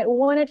 And I might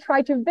want to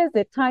try to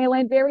visit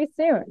Thailand very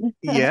soon.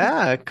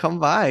 Yeah, come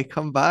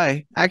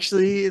by.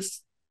 Actually,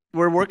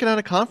 we're working on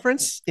a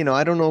conference.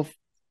 I don't know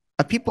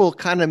if people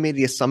kind of made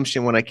the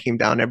assumption when I came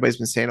down. Everybody's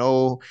been saying,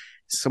 oh,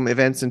 some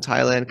events in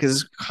Thailand,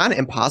 because it's kind of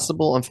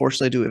impossible,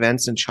 unfortunately, to do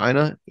events in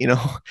China,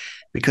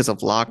 because of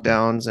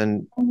lockdowns,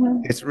 and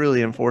it's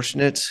really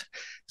unfortunate.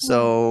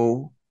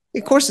 So,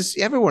 of course, it's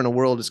everywhere in the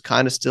world is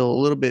kind of still a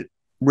little bit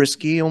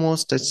risky,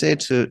 almost, I'd say,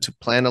 to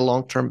plan a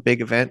long-term big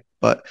event.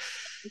 But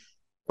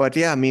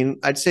yeah, I mean,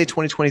 I'd say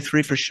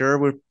 2023 for sure.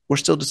 We're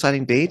still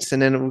deciding dates,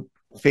 and then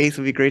Faith,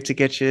 would be great to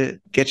get you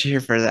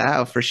here for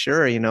that for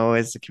sure.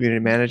 As the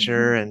community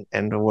manager and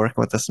working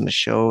with us on the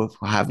show,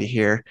 we'll have you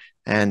here.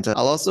 And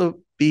I'll also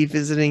be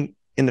visiting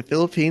in the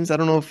Philippines. I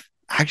don't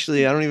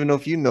even know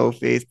if you know,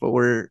 Faith, but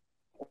we're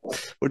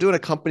doing a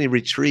company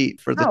retreat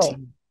for the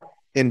team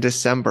in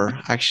December.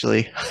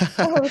 Actually,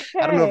 Okay.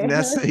 I don't know if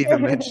Nessa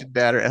even mentioned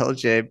that or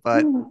LJ,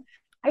 but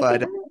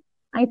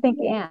I think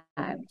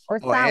Anne or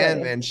Sally.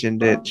 Anne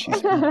mentioned it.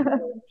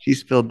 She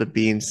spilled the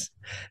beans.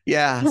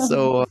 Yeah,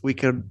 so we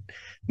could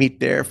meet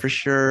there for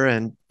sure.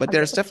 But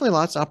there's definitely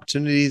lots of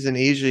opportunities in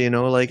Asia.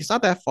 Like it's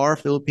not that far,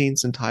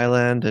 Philippines and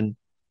Thailand and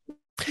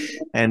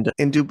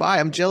in Dubai.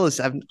 I'm jealous.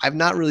 I've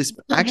not really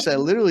actually. I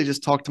literally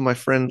just talked to my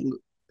friend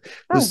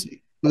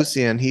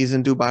Lucian. He's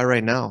in Dubai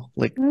right now,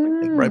 like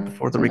right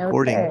before the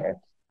recording. Okay.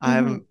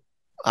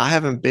 I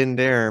haven't been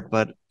there,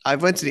 but I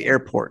went to the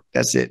airport.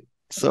 That's it.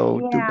 So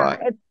Dubai.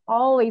 It's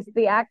always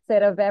the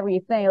exit of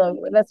everything.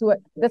 Like, that's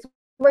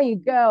where you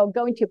go.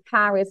 Going to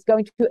Paris,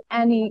 going to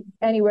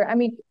anywhere. I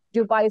mean,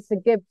 Dubai is a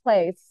good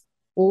place.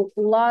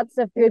 Lots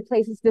of good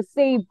places to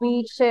see,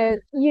 beaches,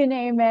 you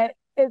name it.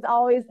 It's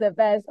always the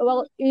best.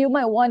 Well, you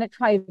might want to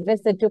try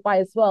visit Dubai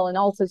as well, and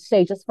also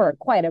stay just for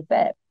quite a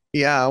bit.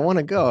 Yeah, I want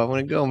to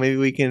go. Maybe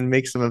we can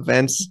make some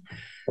events.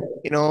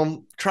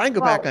 Try and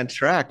go back on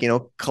track.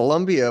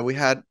 Colombia, we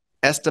had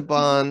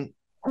Esteban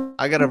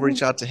I got to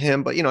reach out to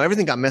him. But,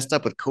 everything got messed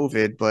up with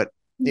COVID. But,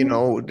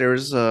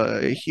 there's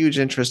a huge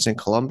interest in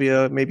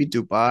Colombia, maybe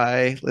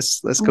Dubai.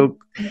 Let's go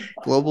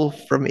global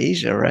from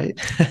Asia, right?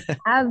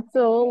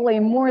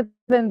 Absolutely. More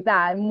than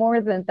that, more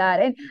than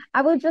that. And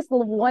I would just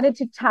wanted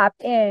to tap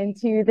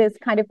into this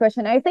kind of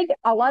question. I think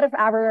a lot of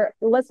our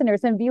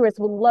listeners and viewers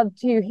would love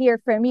to hear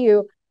from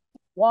you.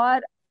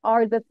 What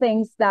are the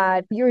things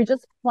that you're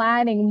just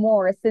planning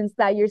more since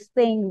that you're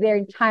staying there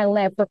in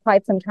Thailand for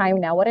quite some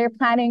time now? What are you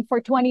planning for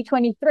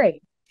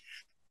 2023?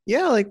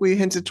 Yeah, like we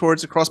hinted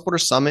towards a cross-border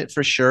summit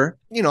for sure.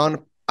 And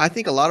I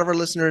think a lot of our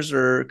listeners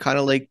are kind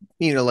of like,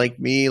 like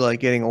me,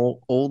 like getting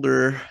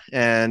older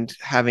and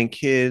having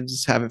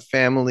kids, having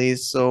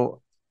families.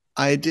 So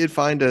I did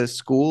find a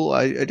school.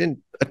 I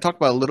talked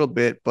about it a little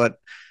bit, but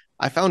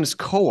I found this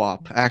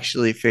co-op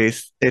actually,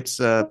 Faith. It's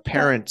a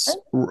parents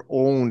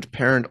owned,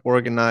 parent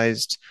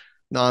organized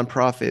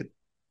nonprofit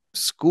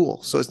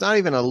school. So it's not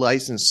even a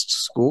licensed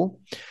school.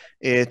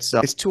 It's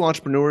two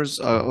entrepreneurs,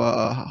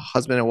 a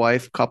husband and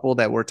wife couple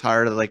that were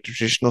tired of like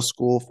traditional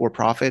school for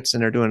profits,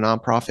 and they're doing a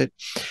nonprofit.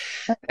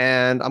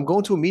 And I'm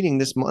going to a meeting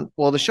this month.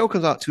 Well, the show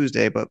comes out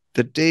Tuesday, but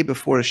the day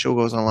before the show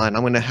goes online,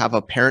 I'm going to have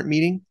a parent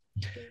meeting.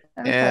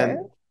 Okay. And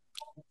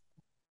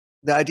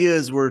the idea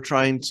is we're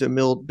trying to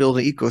build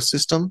an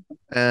ecosystem.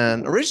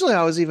 And originally,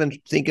 I was even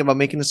thinking about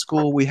making a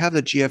school. We have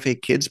the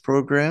GFA Kids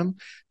program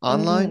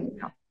online.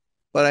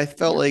 But I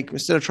felt like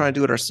instead of trying to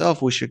do it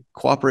ourselves, we should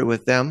cooperate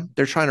with them.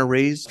 They're trying to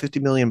raise 50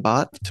 million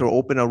baht to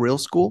open a real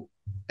school.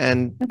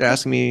 And they're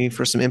asking me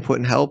for some input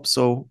and help.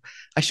 So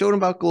I showed them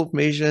about Global from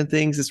Asia and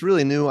things. It's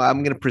really new.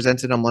 I'm going to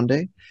present it on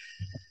Monday.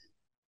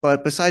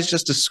 But besides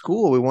just a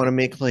school, we want to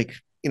make like,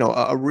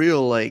 a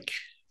real like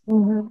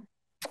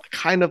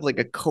kind of like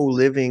a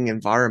co-living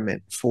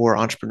environment for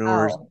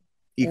entrepreneurs,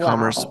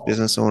 e-commerce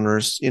business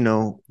owners.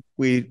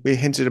 We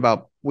hinted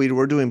about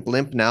we're doing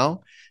Blimp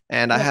now.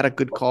 And I had a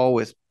good call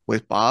with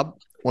Bob,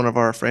 one of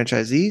our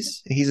franchisees.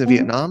 He's in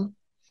Vietnam.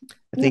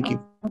 I think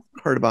you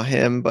heard about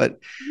him, but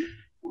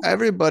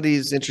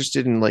everybody's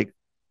interested in like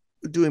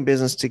doing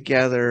business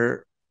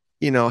together,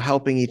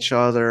 helping each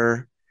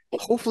other.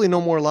 Hopefully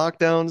no more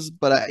lockdowns,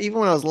 but even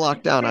when I was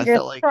locked down, I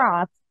felt like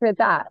crossed for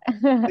that.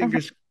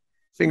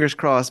 fingers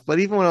crossed. But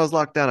even when I was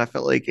locked down, I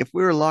felt like if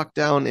we were locked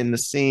down in the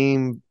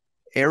same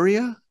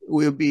area,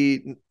 we would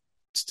be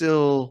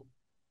still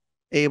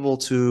able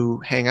to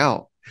hang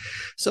out.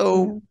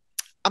 So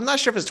I'm not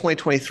sure if it's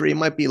 2023. It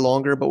might be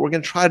longer, but we're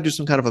going to try to do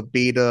some kind of a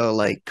beta,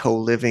 like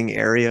co-living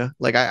area.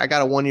 Like I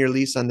got a 1-year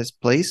lease on this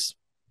place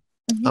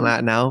I'm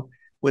at now,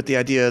 with the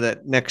idea that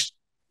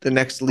the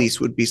next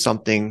lease would be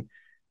something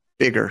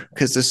bigger,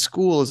 because the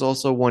school is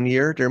also 1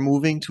 year. They're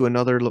moving to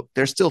another.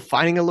 They're still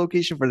finding a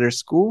location for their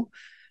school.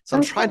 So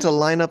I'm trying to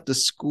line up the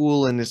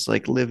school and this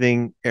like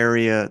living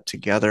area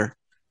together.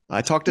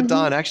 I talked to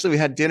Don. Actually, we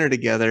had dinner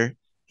together.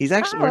 He's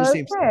actually we're in the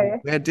same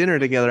city. We had dinner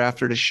together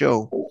after the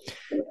show.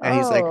 And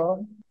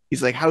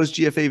he's like, how's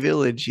GFA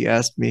Village? He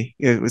asked me.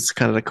 It was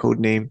kind of the code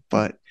name,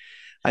 but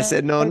I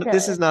said, no,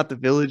 this is not the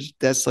village.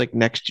 That's like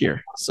next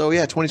year. So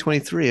yeah,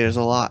 2023, there's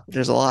a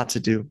lot to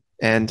do.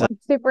 And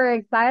super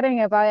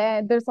exciting about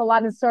it. There's a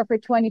lot in store for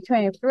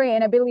 2023.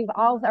 And I believe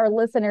all of our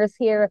listeners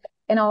here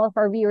and all of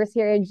our viewers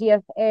here at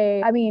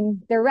GFA, I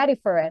mean, they're ready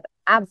for it.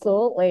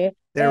 Absolutely.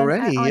 They're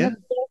ready, yeah.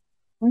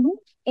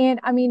 And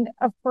I mean,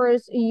 of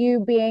course,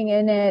 you being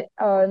in it,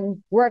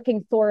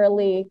 working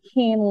thoroughly,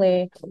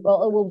 keenly,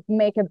 well, it will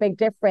make a big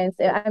difference.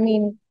 I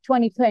mean,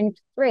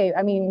 2023,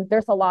 I mean,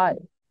 there's a lot.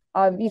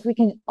 If we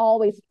can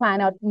always plan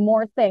out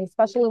more things,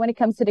 especially when it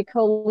comes to the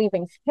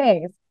co-living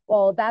space.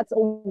 Well, that's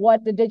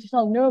what the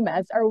digital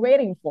nomads are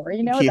waiting for.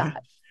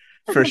 That.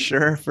 For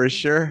sure, for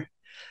sure.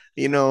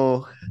 I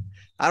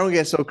don't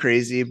get so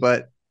crazy,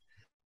 but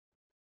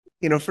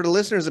for the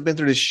listeners that have been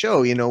through this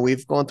show,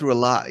 we've gone through a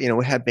lot.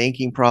 We had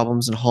banking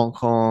problems in Hong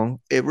Kong.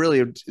 It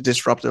really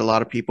disrupted a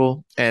lot of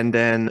people. And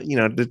then,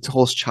 the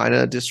whole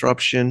China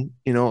disruption,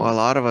 a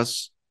lot of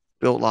us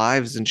built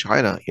lives in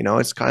China.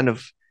 It's kind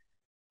of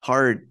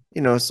hard,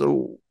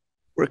 so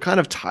we're kind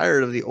of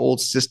tired of the old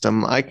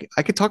system. I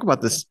could talk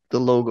about the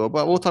logo,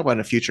 but we'll talk about it in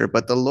the future.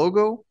 But the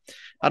logo,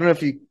 I don't know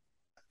if you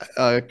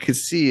could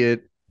see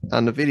it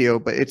on the video,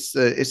 but it's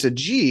a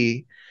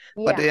G,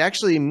 but it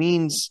actually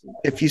means,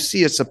 if you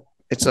see, it's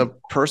a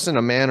person,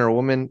 a man or a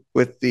woman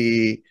with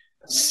the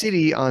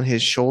city on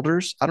his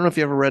shoulders. I don't know if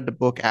you ever read the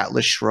book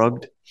Atlas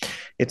Shrugged.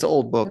 It's an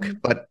old book,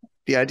 but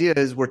the idea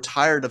is we're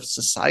tired of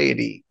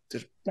society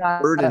just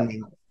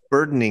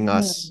burdening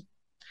us.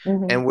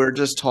 And we're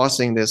just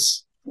tossing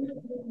this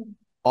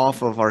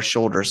off of our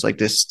shoulders, like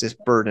this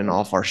burden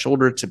off our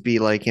shoulder, to be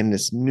like in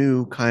this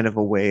new kind of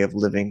a way of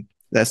living.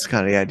 That's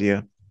kind of the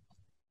idea.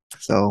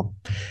 So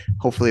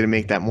hopefully to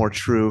make that more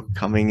true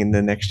coming in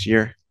the next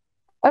year.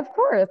 Of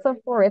course.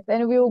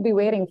 And we will be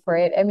waiting for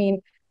it. I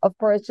mean, of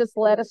course, just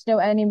let us know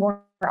any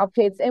more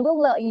updates, and we'll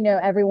let you know,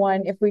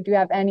 everyone, if we do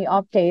have any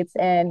updates.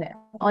 And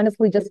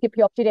honestly, just keep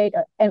you up to date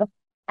and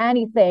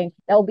anything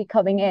that will be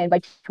coming in by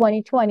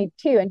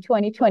 2022 and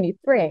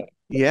 2023.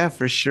 Yeah,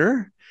 for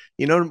sure.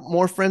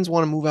 More friends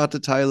want to move out to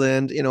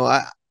Thailand.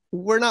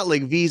 we're not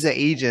like visa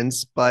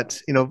agents,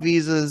 but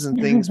visas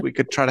and things we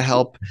could try to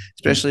help,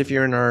 especially if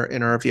you're in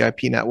our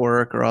VIP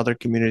network or other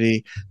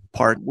community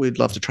part. We'd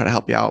love to try to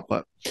help you out.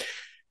 But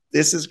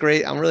this is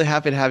great. I'm really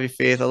happy to have you,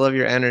 Faith. I love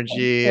your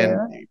energy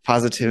and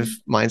positive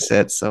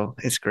mindset. So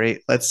it's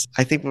great. I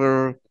think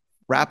we're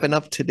wrapping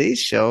up today's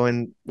show,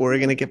 and we're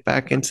going to get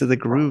back into the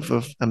groove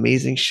of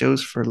amazing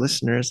shows for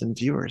listeners and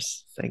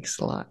viewers. Thanks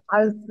a lot.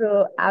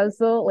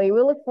 Absolutely.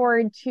 We look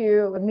forward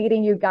to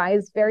meeting you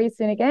guys very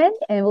soon again,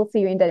 and we'll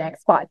see you in the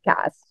next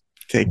podcast.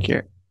 Take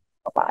care.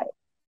 Bye-bye.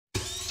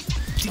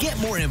 To get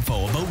more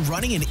info about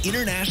running an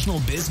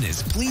international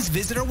business, please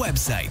visit our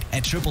website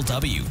at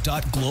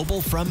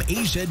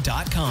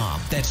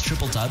www.globalfromasia.com. That's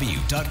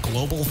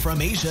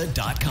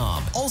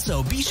www.globalfromasia.com.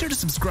 Also, be sure to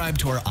subscribe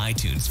to our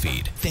iTunes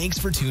feed. Thanks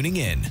for tuning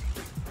in.